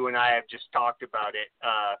maybe you and I have just talked about it.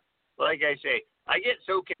 Like I say, I get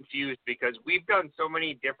so confused because we've done so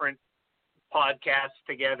many different podcasts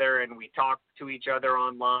together, and we talk to each other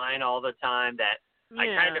online all the time that I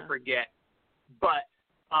kind of forget. But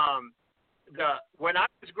when I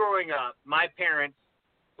was growing up, my parents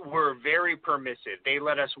were very permissive. They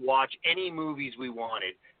let us watch any movies we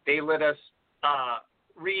wanted. They let us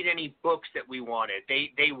read any books that we wanted.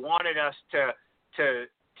 They wanted us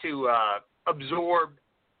to absorb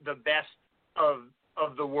the best of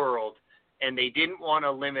the world, and they didn't want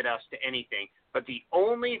to limit us to anything. But the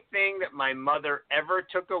only thing that my mother ever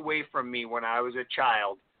took away from me when I was a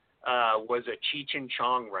child was a Cheech and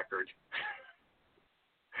Chong record.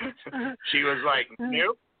 She was like,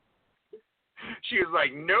 nope. She was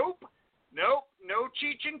like, nope, no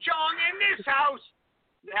Cheech and Chong in this house.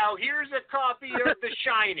 Now here's a copy of The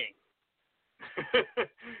Shining.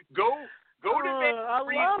 Go to bed. I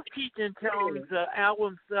love Cheech and Chong's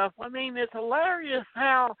album stuff. I mean, it's hilarious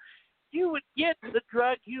how you would get the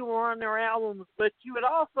drug humor on their albums, but you would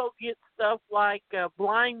also get stuff like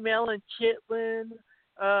Blind Melon Chitlin.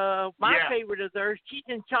 My favorite of theirs, Cheech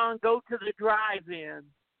and Chong Go to the Drive-In.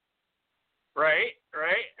 Right.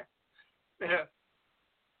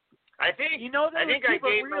 I think people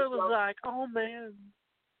really was like, oh man,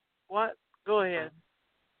 What? Go ahead.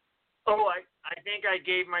 Oh, I think I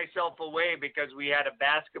gave myself away because we had a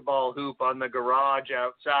basketball hoop on the garage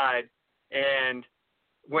outside, and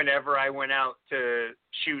whenever I went out to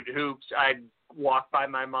shoot hoops, I'd walk by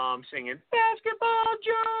my mom singing, "Basketball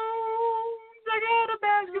Jones, I got a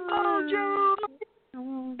basketball Jones."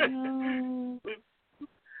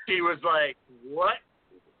 She was like, "What?"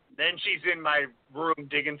 Then she's in my room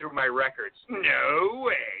digging through my records. "No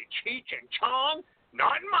way, Cheech and Chong,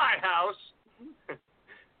 not in my house."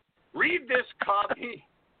 Read this copy.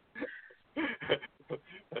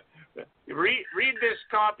 Read this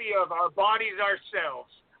copy of Our Bodies, Ourselves.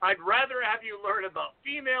 I'd rather have you learn about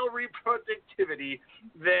female reproductivity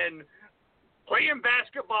than playing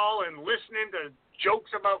basketball and listening to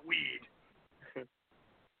jokes about weed.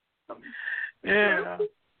 Yeah.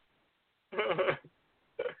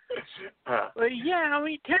 But yeah, I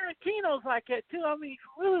mean, Tarantino's like that too. I mean, if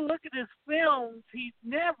you really look at his films, he's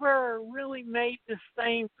never really made the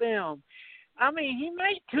same film. I mean, he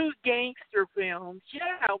made 2 gangster films,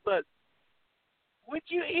 yeah, but would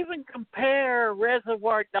you even compare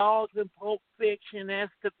Reservoir Dogs and Pulp Fiction as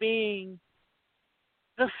to being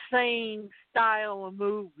the same style of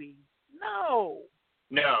movie? No.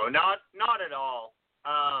 No, not at all.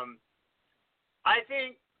 I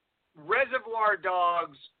think Reservoir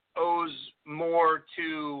Dogs owes more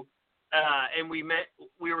to, and we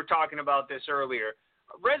were talking about this earlier.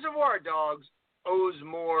 Reservoir Dogs owes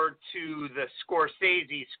more to the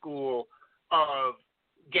Scorsese school of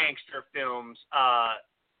gangster films.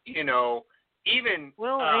 Even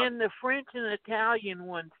and the French and Italian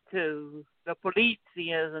ones too. The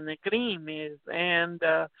Polizias and the Crimes and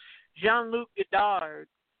Jean-Luc Godard.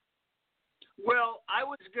 Well, I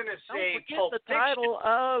was gonna say don't forget Pulp the Fiction. title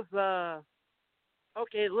of.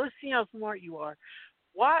 Okay, let's see how smart you are.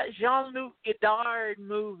 What Jean-Luc Godard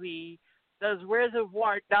movie does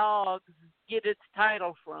Reservoir Dogs get its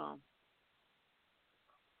title from?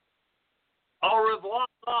 Au revoir,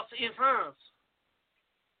 los enfants.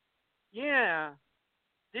 Yeah.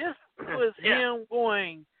 This was Yeah. him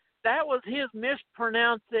going. That was his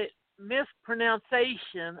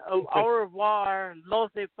mispronunciation of Au revoir,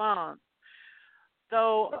 los enfants.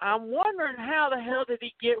 So I'm wondering how the hell did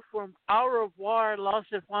he get from Au revoir, los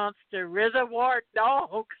enfants to Reservoir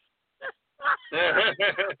Dogs?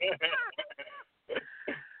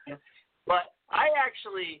 But I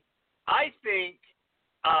think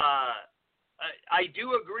I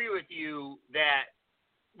do agree with you that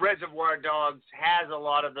Reservoir Dogs has a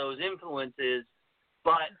lot of those influences,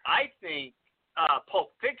 but I think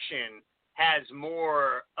Pulp Fiction has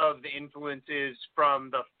more of the influences from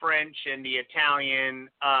the French and the Italian,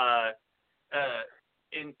 and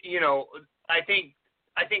I think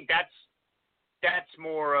that's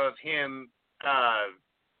more of him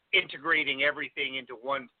integrating everything into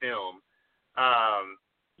one film.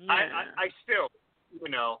 I still,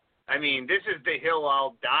 I mean, this is the hill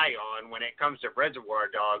I'll die on when it comes to Reservoir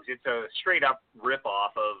Dogs. It's a straight up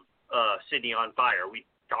ripoff of City on Fire. We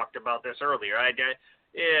talked about this earlier.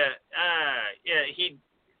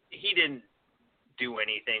 He didn't do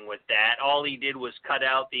anything with that. All he did was cut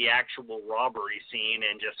out the actual robbery scene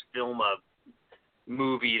and just film a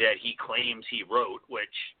movie that he claims he wrote,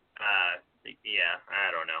 which, I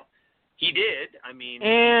don't know. He did. I mean, he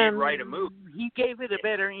did write a movie. He gave it a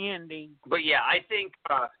better ending. But yeah, I think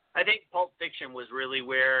Pulp Fiction was really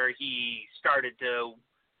where he started to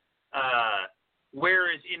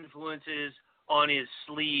wear his influences on his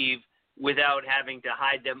sleeve without having to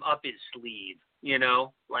hide them up his sleeve,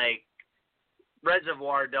 like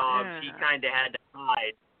Reservoir Dogs. Yeah. He kind of had to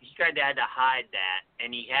hide. He kind of had to hide that,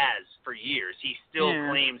 and he has for years. He still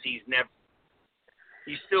claims he's never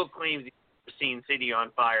seen City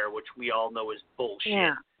on Fire, which we all know is bullshit.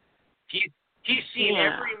 Yeah. He's seen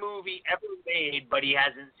every movie ever made, but he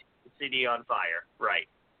hasn't seen City on Fire. Right.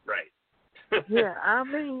 Yeah, I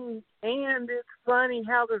mean, and it's funny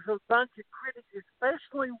how there's a bunch of critics,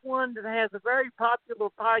 especially one that has a very popular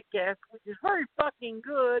podcast, which is very fucking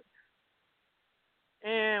good.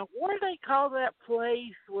 And what do they call that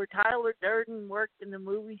place where Tyler Durden worked in the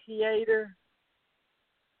movie theater?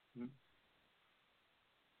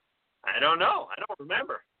 I don't know. I don't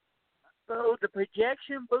remember. So the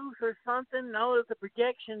projection booth or something? No, it's the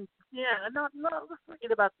projection. Yeah, let's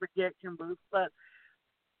forget about the projection booth, but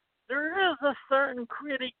there is a certain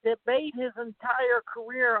critic that made his entire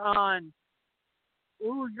career on,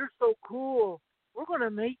 ooh, you're so cool. We're going to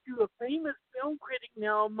make you a famous film critic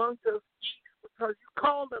now amongst us geeks because you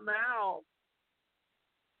called them out.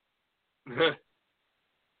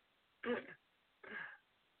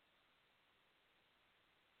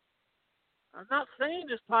 I'm not saying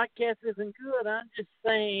this podcast isn't good. I'm just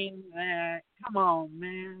saying that, come on,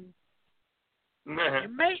 man. You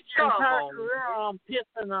made your entire career on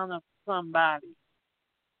pissing on somebody.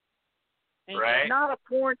 And right? It's not a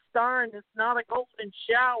porn star, and it's not a golden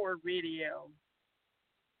shower video.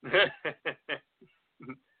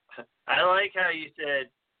 I like how you said,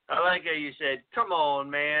 come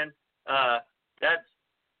on, man. That's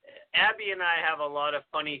Abby and I have a lot of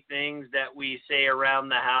funny things that we say around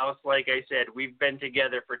the house. Like I said, we've been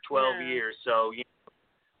together for 12 years, so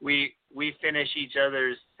we finish each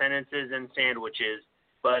other's sentences and sandwiches.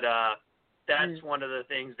 But that's one of the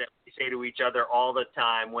things that we say to each other all the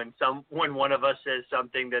time. When one of us says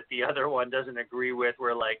something that the other one doesn't agree with,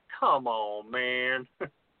 we're like, come on, man.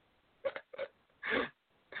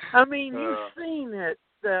 I mean, you've seen it.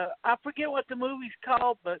 I forget what the movie's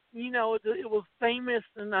called, but it was famous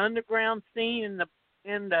in the underground scene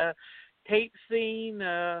and the tape scene.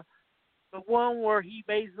 The one where he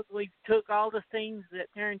basically took all the things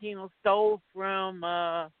that Tarantino stole from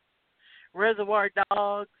Reservoir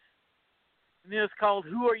Dogs, and it was called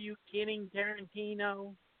 "Who Are You Kidding,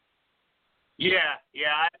 Tarantino?"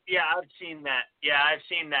 I've seen that. Yeah, I've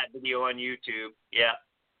seen that video on YouTube. Yeah.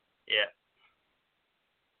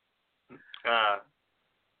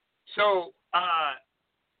 So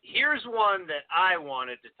here's one that I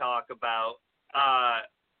wanted to talk about.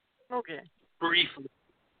 Okay. Briefly.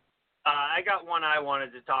 I got one I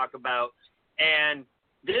wanted to talk about, and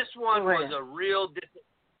this one was a real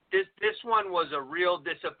this one was a real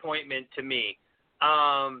disappointment to me.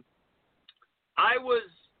 I was,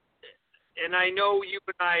 and I know you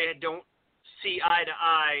and I don't see eye to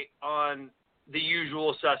eye on The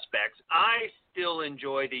Usual Suspects. I still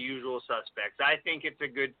enjoy The Usual Suspects. I think it's a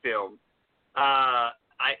good film.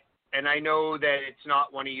 I know that it's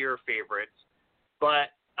not one of your favorites, but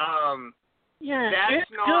it's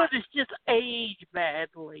good. It's just aged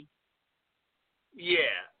badly.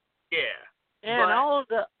 Yeah. And but, all of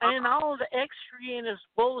the extraneous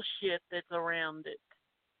bullshit that's around it.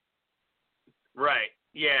 Right.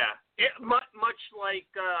 Yeah. Much like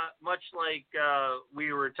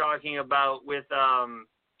we were talking about with the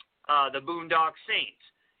Boondock Saints.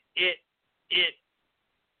 It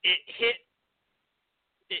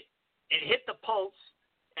hit the pulse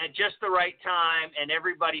at just the right time, and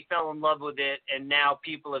everybody fell in love with it, and now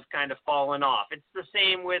people have kind of fallen off. It's the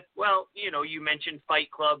same with, you mentioned Fight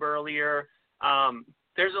Club earlier.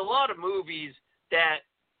 There's a lot of movies that,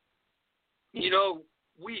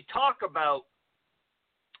 we talk about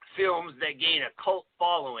films that gain a cult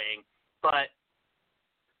following, but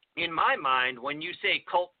in my mind, when you say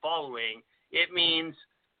cult following, it means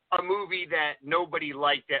a movie that nobody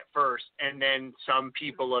liked at first, and then some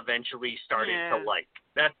people eventually started to like.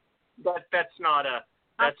 That's not.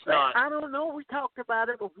 I don't know. We talked about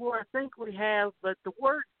it before. I think we have, but the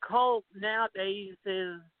word cult nowadays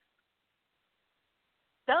is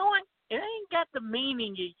it ain't got the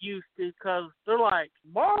meaning it used to, because they're like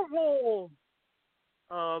Marvel.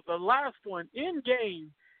 The last one,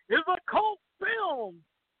 Endgame, is a cult film.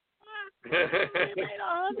 They made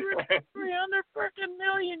 100, 300 freaking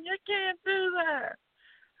million. You can't do that.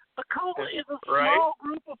 A cult is a small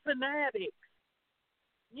group of fanatics.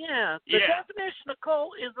 Yeah, the definition of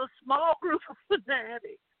cult is a small group of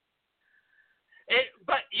fanatics.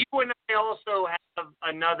 But you and I also have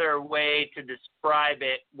another way to describe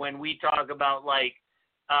it when we talk about, like,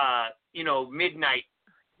 the midnight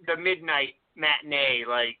matinee.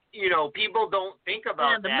 Like, people don't think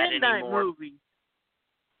about that anymore. The midnight movie.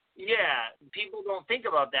 Yeah, people don't think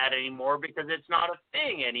about that anymore because it's not a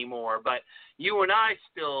thing anymore. But you and I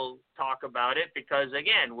still talk about it because,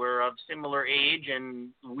 again, we're of similar age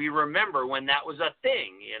and we remember when that was a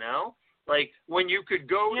thing, Like when you could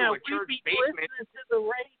go to a church basement. Listening to the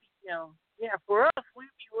radio. Yeah, for us,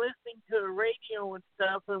 we'd be listening to the radio and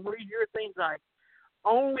stuff, and we hear things like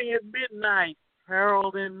Only at Midnight,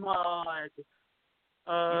 Harold and Maude.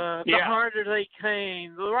 The Harder They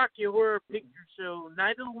Came, the Rocky Horror Picture Show,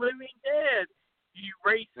 Night of the Living Dead,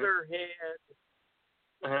 Eraserhead.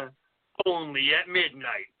 Only at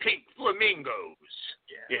Midnight, Pink Flamingos.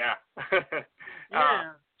 Yeah.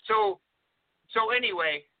 So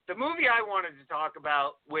anyway, the movie I wanted to talk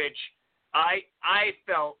about, which I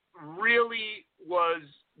felt really was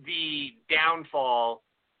the downfall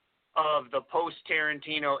of the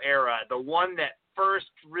post-Tarantino era, the one that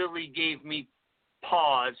first really gave me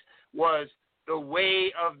pause, was The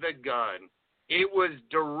Way of the Gun. It was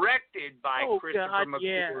directed by Christopher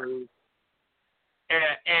McQuarrie,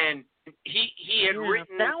 and he had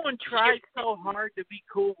written. That one tried so hard to be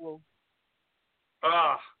cool.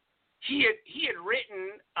 he had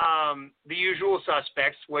written The Usual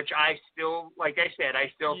Suspects, which I still, like I said,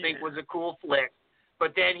 I still think was a cool flick.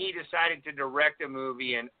 But then he decided to direct a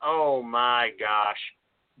movie, and oh my gosh,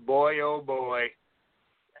 boy oh boy,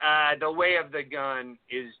 The Way of the Gun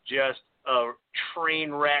is just a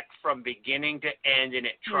train wreck from beginning to end, and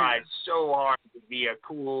it tried so hard to be a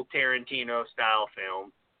cool Tarantino style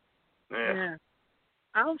film. Yeah.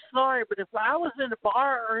 I'm sorry, but if I was in a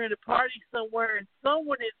bar or in a party somewhere and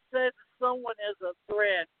someone had said to someone as a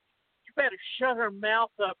threat, you better shut her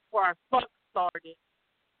mouth up before I fuck started,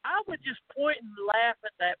 I would just point and laugh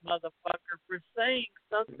at that motherfucker for saying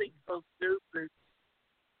something so stupid.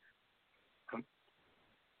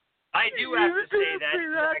 I do have to say that.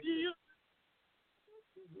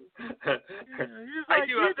 I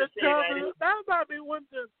do have to say that. That might be one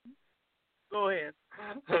thing. Go ahead.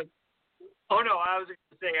 Oh, no, I was going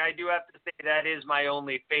to say, I do have to say that is my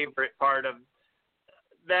only favorite part of,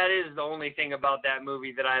 that is the only thing about that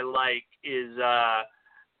movie that I like is,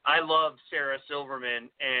 I love Sarah Silverman,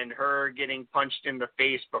 and her getting punched in the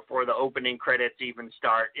face before the opening credits even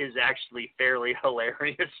start is actually fairly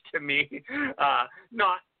hilarious to me.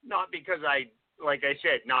 Not because like I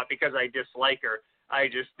said, not because I dislike her. I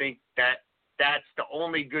just think that's the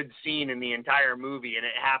only good scene in the entire movie, and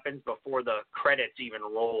it happens before the credits even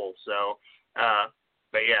roll. So,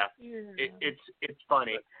 but yeah. It's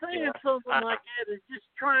funny. But saying something like that is just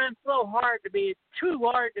trying so hard to be too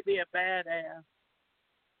hard to be a badass.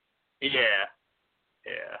 Yeah.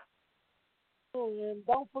 Oh, and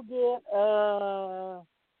don't forget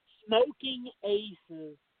Smoking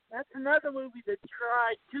Aces. That's another movie that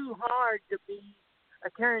tried too hard to be a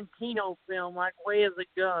Tarantino film, like Way of the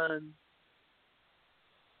Gun.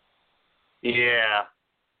 Yeah.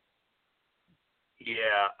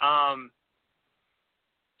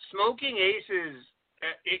 Smoking Aces,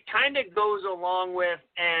 it kind of goes along with,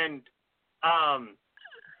 and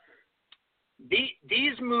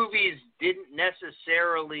these movies didn't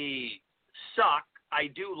necessarily suck. I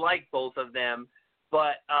do like both of them,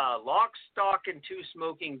 but Lock, Stock, and Two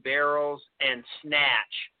Smoking Barrels and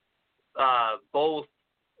Snatch both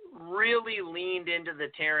really leaned into the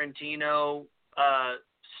Tarantino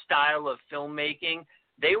style of filmmaking.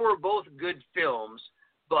 They were both good films,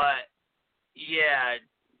 but yeah,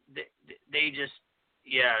 they just,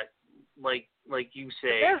 like you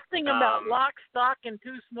say. The best thing about Lock, Stock, and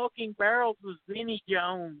Two Smoking Barrels was Vinnie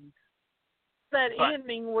Jones. That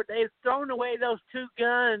ending where they've thrown away those two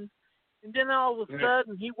guns, and then all of a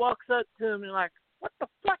sudden he walks up to him and like, "What the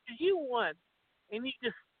fuck do you want?" And he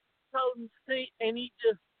just throws the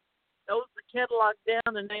catalog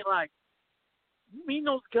down, and they like, "You mean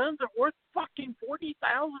those guns are worth fucking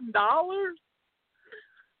 $40,000?"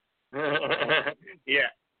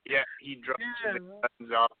 Yeah, he drops the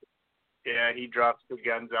guns off. Yeah, he drops the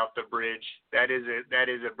guns off the bridge. That is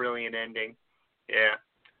a brilliant ending. Yeah.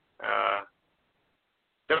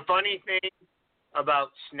 The funny thing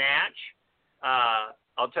about Snatch,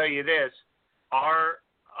 I'll tell you this: our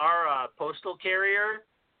postal carrier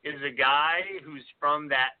is a guy who's from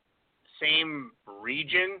that same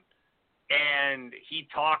region, and he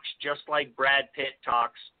talks just like Brad Pitt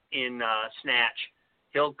talks in Snatch.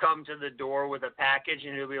 He'll come to the door with a package,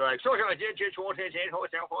 and he'll be like, "So I did just want it," and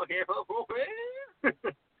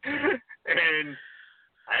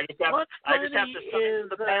I just have to sign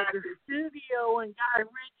the package. The studio and Guy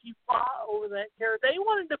Ritchie fought over that character. They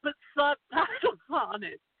wanted to put subtitles on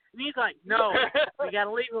it, and he's like, "No, we got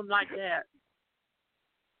to leave them like that."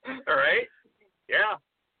 All right? Yeah.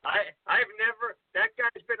 That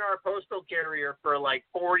guy's been our postal carrier for like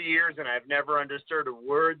 4 years, and I've never understood a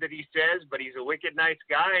word that he says, but he's a wicked nice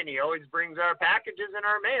guy, and he always brings our packages in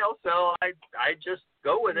our mail, so I just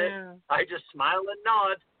go with it. I just smile and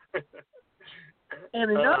nod. And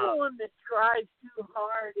another one that tries too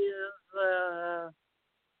hard is,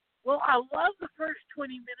 I love the first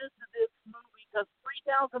 20 minutes of this movie because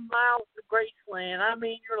 3,000 Miles to Graceland, I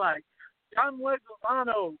mean, you're like, John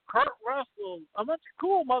Leguizamo, Kurt Russell, a bunch of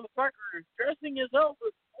cool motherfuckers dressing as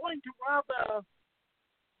Elvis, going to rob a...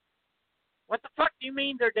 What the fuck do you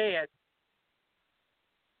mean they're dead?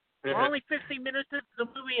 We're only 50 minutes into the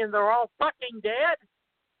movie and they're all fucking dead?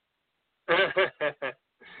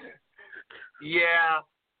 Yeah.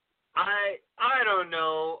 I don't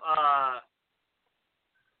know.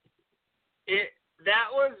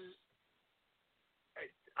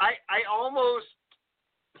 I almost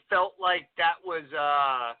felt like that was,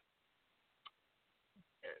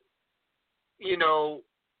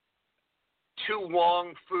 To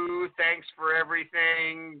Wong Fu, thanks for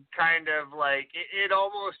everything, kind of like, it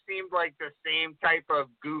almost seemed like the same type of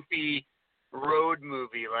goofy road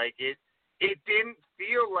movie. Like, it didn't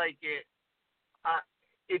feel like it.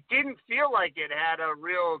 It didn't feel like it had a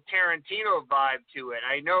real Tarantino vibe to it.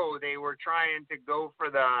 I know they were trying to go for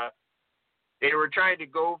the.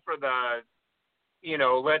 You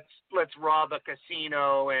know, let's rob a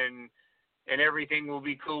casino and everything will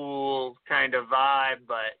be cool kind of vibe,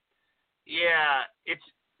 but yeah,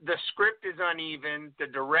 the script is uneven, the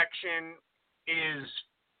direction is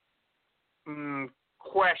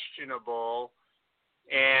questionable,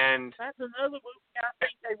 and that's another movie I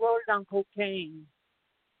think they wrote it on cocaine.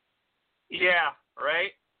 Yeah,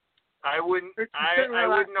 right. I would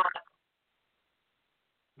not.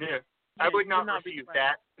 Yeah. I would not refute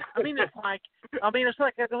that. it's like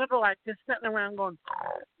they're like just sitting around going,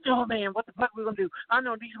 oh man, what the fuck are we gonna do? I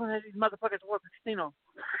know these motherfuckers work at the casino.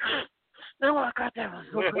 Oh my god, that was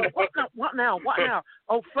so good. What now?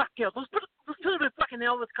 Oh fuck yeah, let's put the fucking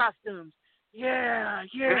Elvis costumes. Yeah.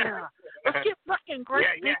 Let's get fucking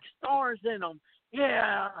great big stars in them.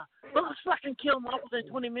 Yeah. Let's fucking kill them all within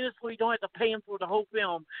 20 minutes so we don't have to pay them for the whole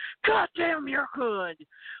film. God damn, you're good.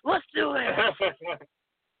 Let's do it.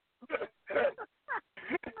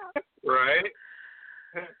 Right.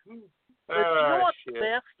 But you know what the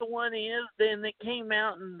best one is? Then it came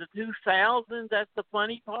out in the 2000s. That's the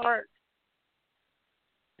funny part.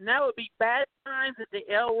 And that would be Bad Times at the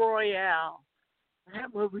El Royale.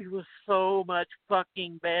 That movie was so much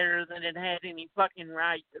fucking better than it had any fucking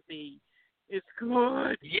right to be. It's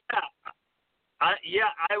good. Yeah.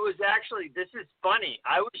 I was actually, this is funny.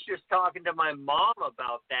 I was just talking to my mom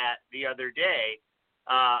about that the other day.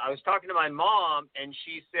 I was talking to my mom, and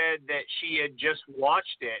she said that she had just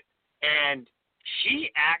watched it, and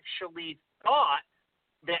she actually thought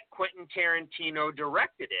that Quentin Tarantino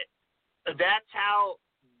directed it. That's how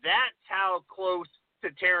close to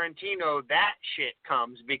Tarantino that shit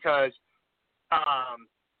comes, because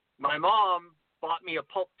my mom bought me a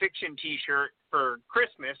Pulp Fiction T-shirt for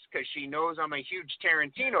Christmas because she knows I'm a huge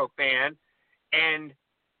Tarantino fan, and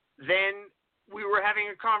then we were having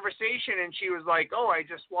a conversation, and she was like, oh, I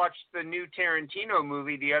just watched the new Tarantino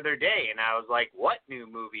movie the other day. And I was like, what new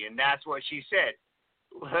movie? And that's what she said.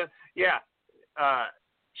 Yeah.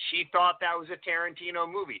 She thought that was a Tarantino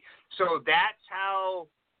movie. So that's how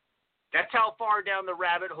far down the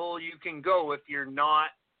rabbit hole you can go if you're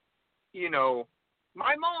not, you know.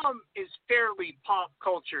 My mom is fairly pop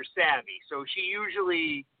culture savvy, so she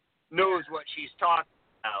usually knows what she's talking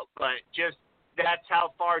about, but just that's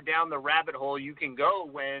how far down the rabbit hole you can go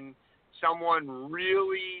when someone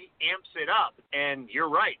really amps it up. And you're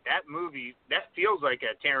right, that movie, that feels like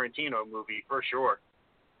a Tarantino movie for sure.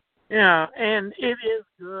 Yeah, and it is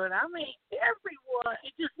good. I mean, everyone,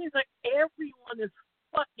 it just seems like everyone is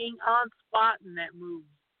fucking on spot in that movie.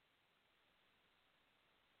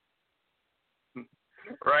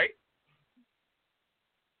 Right?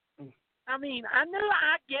 I mean, I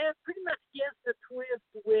pretty much guess the twist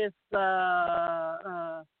with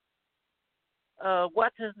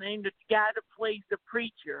what's his name, the guy that plays the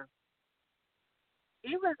preacher.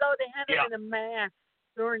 Even though they had him in a mask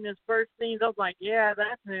during his first scenes, I was like, yeah,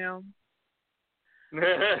 that's him.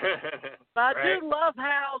 But I do love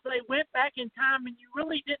how they went back in time and you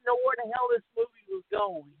really didn't know where the hell this movie was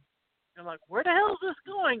going. I'm like, where the hell is this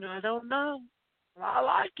going? I don't know. I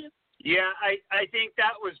like it. Yeah, I think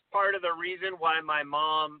that was part of the reason why my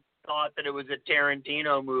mom thought that it was a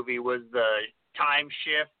Tarantino movie was the time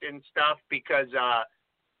shift and stuff, because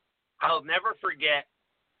I'll never forget,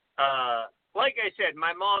 like I said,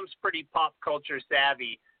 my mom's pretty pop culture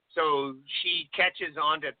savvy, so she catches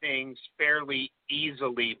on to things fairly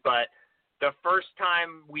easily, but the first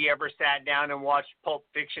time we ever sat down and watched Pulp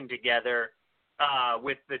Fiction together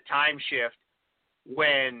with the time shift,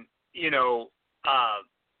 when, you know,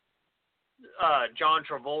 John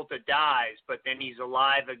Travolta dies, but then he's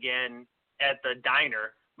alive again at the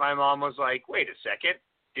diner, my mom was like, wait a second,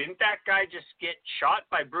 didn't that guy just get shot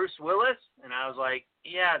by Bruce Willis? And I was like,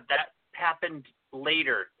 yeah, that happened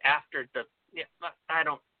later after the, I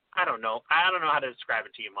don't know. I don't know how to describe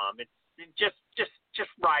it to you, Mom. Just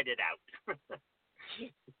ride it out.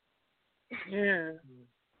 Yeah.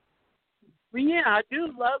 But yeah, I do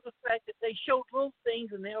love the fact that they showed little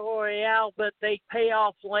things in the Royale, but they pay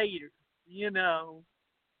off later, you know.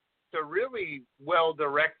 It's a really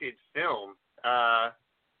well-directed film.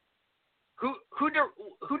 Who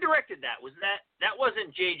directed that? That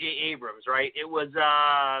wasn't J.J. Abrams, right? It was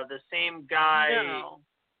the same guy. No.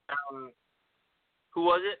 Who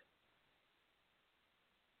was it?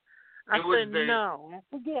 I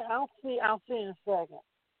forget. I'll see in a second.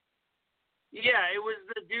 Yeah, it was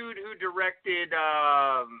the dude who directed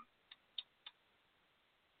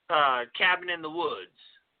Cabin in the Woods.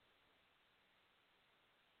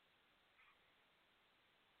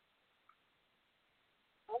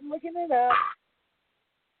 I'm looking it up.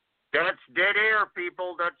 That's dead air,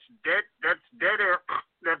 people. That's dead air.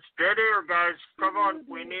 That's dead air, guys. Come on,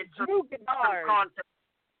 we need some content.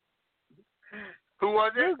 Who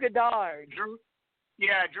was it? Drew Goddard. Drew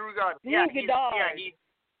Goddard.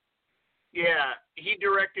 He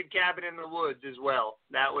directed Cabin in the Woods as well.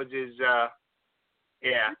 That was his.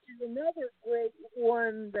 Which is another great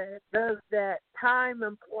one that does that time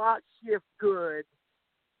and plot shift good.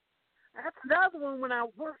 That's another one when I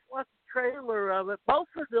first watched the trailer of it, both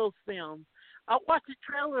of those films. I watched the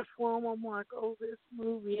trailers for them. I'm like, oh, this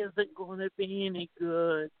movie isn't going to be any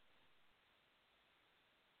good.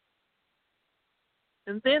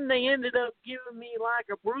 And then they ended up giving me like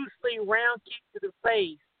a Bruce Lee round kick to the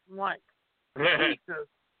face. I'm like, Jesus.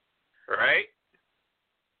 Right?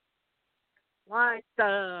 Like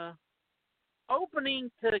the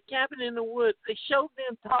opening to Cabin in the Woods, they showed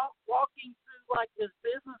them walking through like this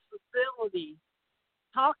business facility,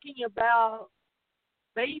 talking about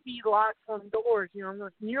baby locks on doors, and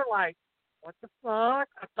you're like, what the fuck?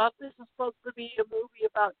 I thought this was supposed to be a movie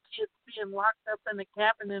about kids being locked up in a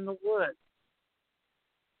cabin in the woods.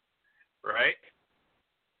 Right.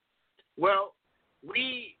 Well,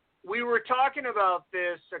 we were talking about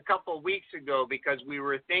this a couple of weeks ago because we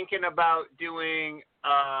were thinking about doing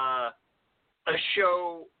a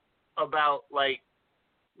show about like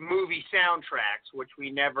movie soundtracks, which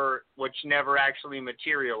never actually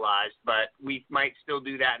materialized, but we might still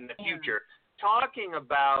do that in the future. Talking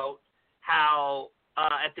about how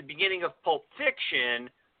at the beginning of Pulp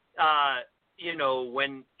Fiction,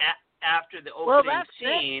 when after the opening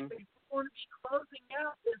scene. We're going to be closing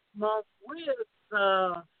out this month with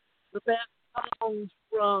the best songs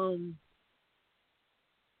from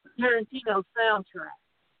Tarantino soundtrack.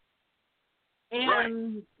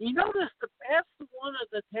 And you notice the best one of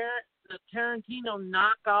the Tarantino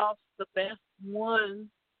knockoffs, the best ones,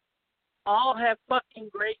 all have fucking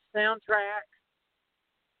great soundtracks.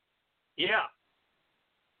 Yeah.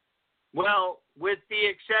 Well, with the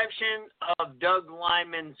exception of Doug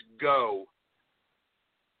Liman's Go.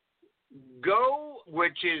 Go,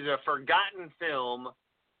 which is a forgotten film,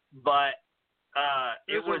 but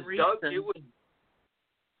it was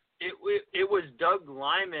Doug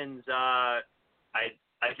Liman's. I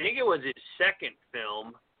think it was his second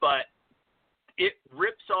film, but it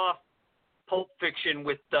rips off Pulp Fiction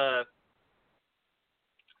with the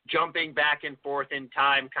jumping back and forth in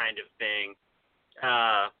time kind of thing.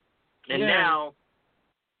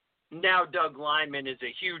 Now Doug Liman is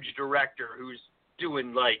a huge director who's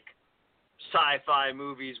doing like sci-fi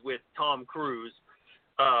movies with Tom Cruise.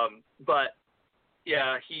 But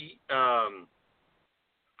yeah, he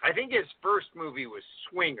I think his first movie was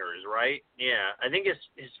Swingers, right? Yeah, I think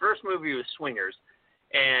his first movie was Swingers,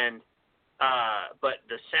 and but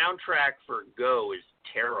the soundtrack for Go is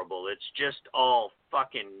terrible. It's just all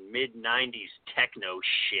fucking mid-90s techno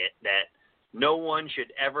shit that no one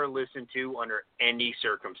should ever listen to under any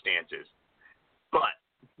circumstances. But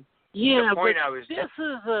yeah, the point but this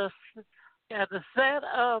is the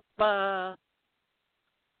setup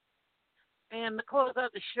and to close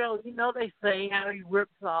out the show, they say how he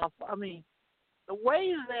rips off. I mean, the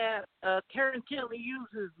way that Tarantino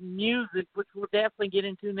uses music, which we'll definitely get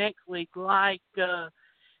into next week, like his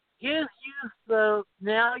use of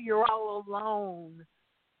Now You're All Alone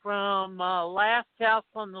from Last House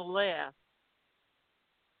on the Left.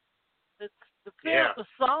 The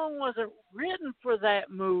song wasn't written for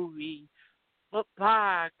that movie, but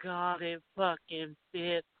by God, it fucking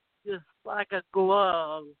fits just like a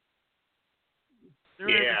glove.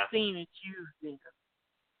 During the scene it's used in.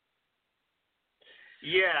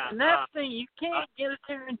 Yeah. And that's the thing, you can't get a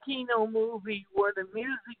Tarantino movie where the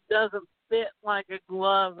music doesn't fit like a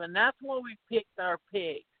glove, and that's why we picked our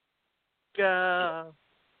pick.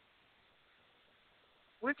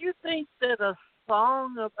 Would you think that a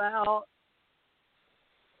song about,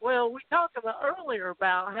 well, we talked about earlier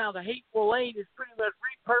about how the Hateful Eight is pretty much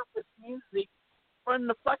repurposed music from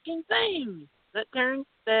the fucking thing that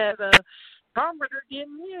Carpenter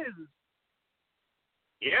didn't use.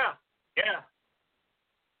 Yeah.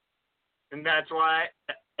 And that's why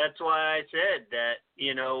I said that,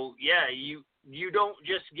 you don't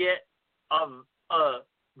just get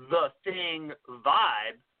the Thing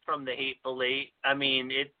vibe from the Hateful Eight. I mean,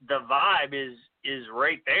 the vibe is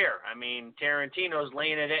right there. I mean, Tarantino's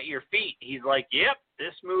laying it at your feet. He's like, yep,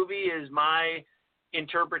 this movie is my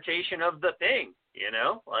interpretation of the Thing.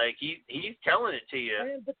 Like he's telling it to you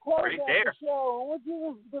right there. The show, I want you to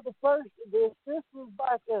listen to the first of this. This was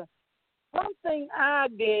like something I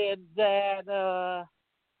did that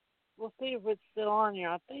we'll see if it's still on here.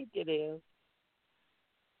 I think it is.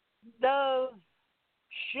 Does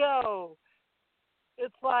show.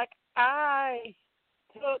 It's like I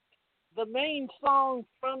took the main song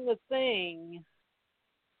from The Thing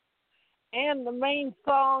and the main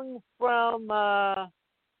song from The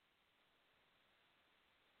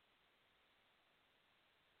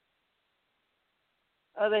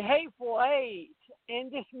Hateful Eight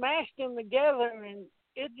and just mashed them together, and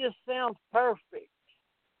it just sounds perfect.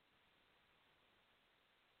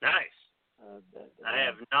 Nice. I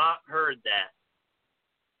have not heard that.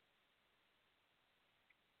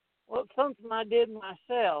 Well, it's something I did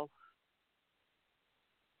myself.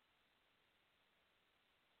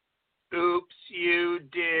 Oops, you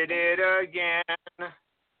did it again.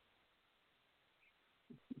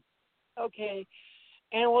 Okay.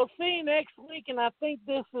 And we'll see you next week, and I think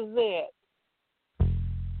this is it.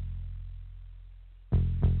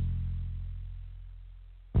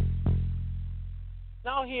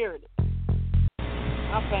 No, here it is.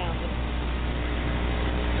 I found it.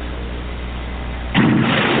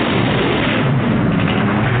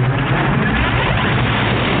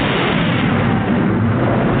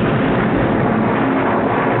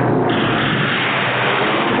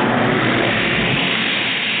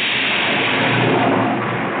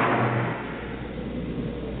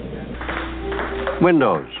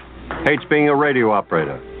 Windows. Hates being a radio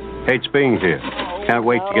operator. Hates being here. Can't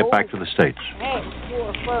wait to get back to the States. Hey,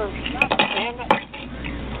 you're first. God damn it.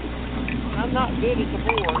 I'm not good at the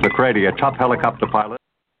board. McCready, a top helicopter pilot.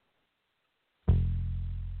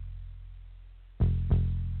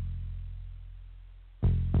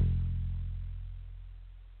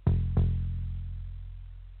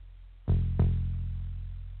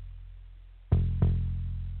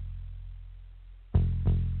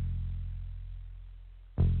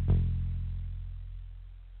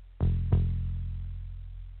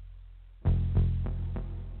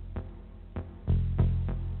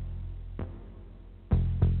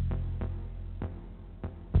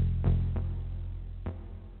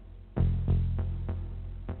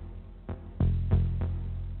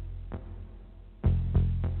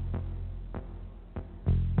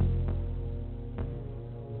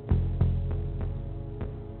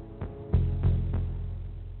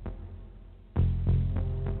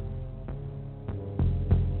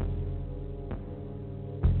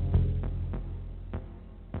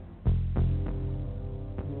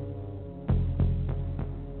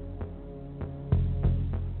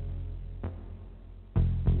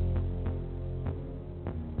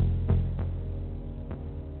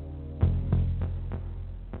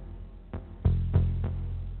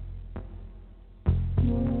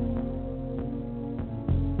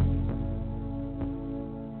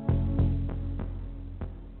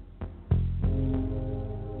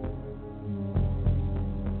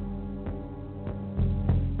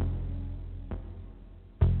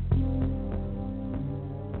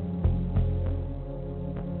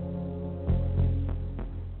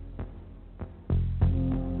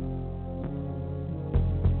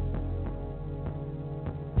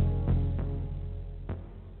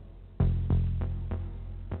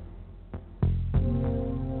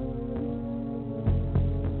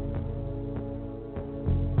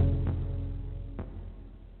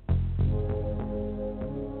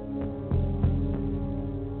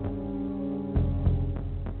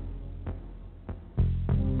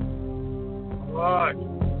 Fuck.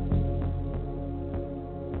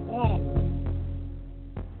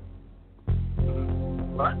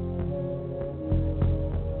 What?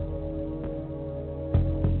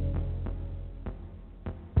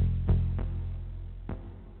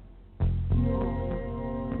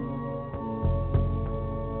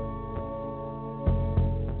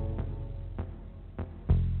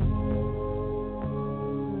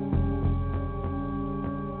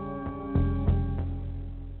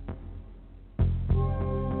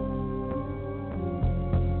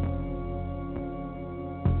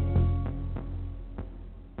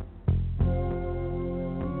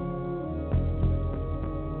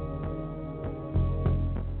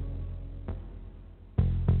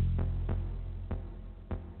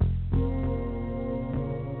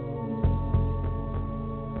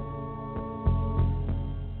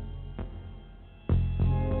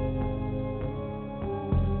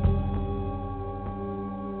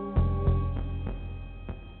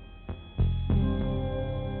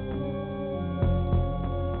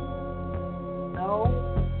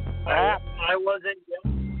 I wasn't.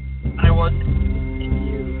 I wasn't.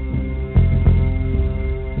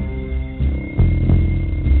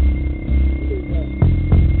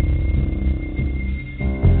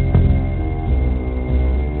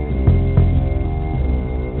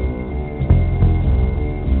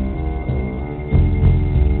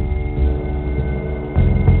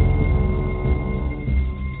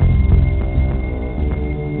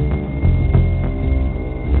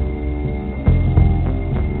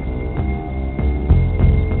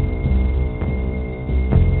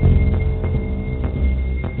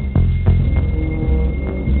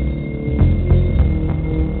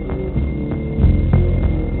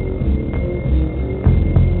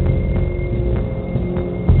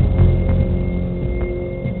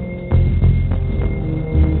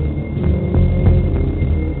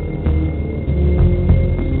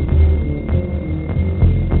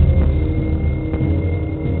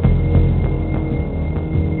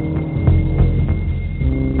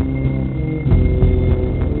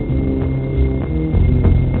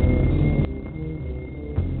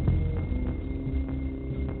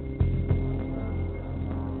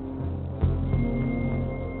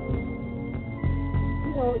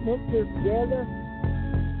 this together.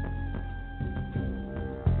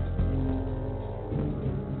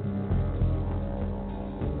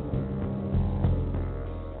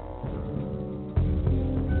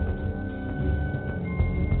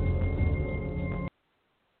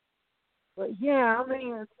 But yeah, I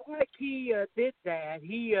mean, it's like he did that.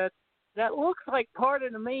 He that looks like part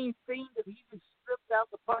of the main theme that he just stripped out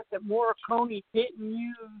the part that Morricone didn't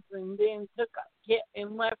use, and then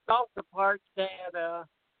and left off the parts that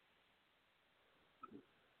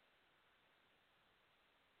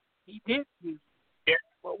he did use. Yeah.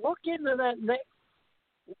 But we'll get into that next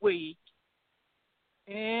week.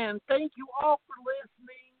 And thank you all for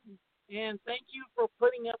listening, and thank you for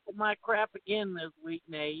putting up with my crap again this week,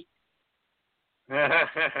 Nate.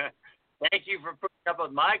 Thank you for putting up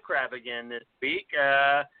with my crap again this week.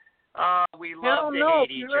 We love to hate each other.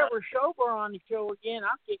 If you're other. ever sober on the show again,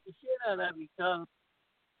 I'll kick the shit out of you. Because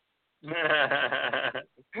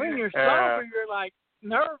when you're sober, you're like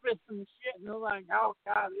nervous and shit, and you're like, oh,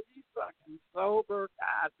 God, is he fucking sober?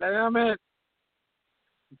 God damn it.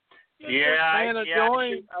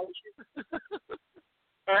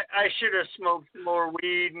 I should have smoked some more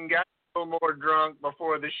weed and got a little more drunk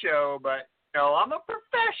before the show, but no, I'm a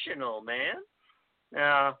professional, man.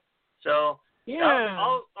 So yeah,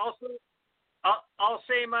 I'll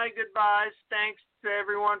say my goodbyes. Thanks to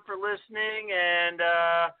everyone for listening, and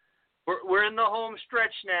we're in the home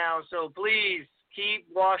stretch now. So please keep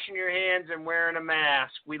washing your hands and wearing a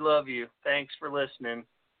mask. We love you. Thanks for listening.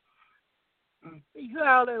 Peace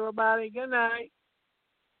out, everybody. Good night.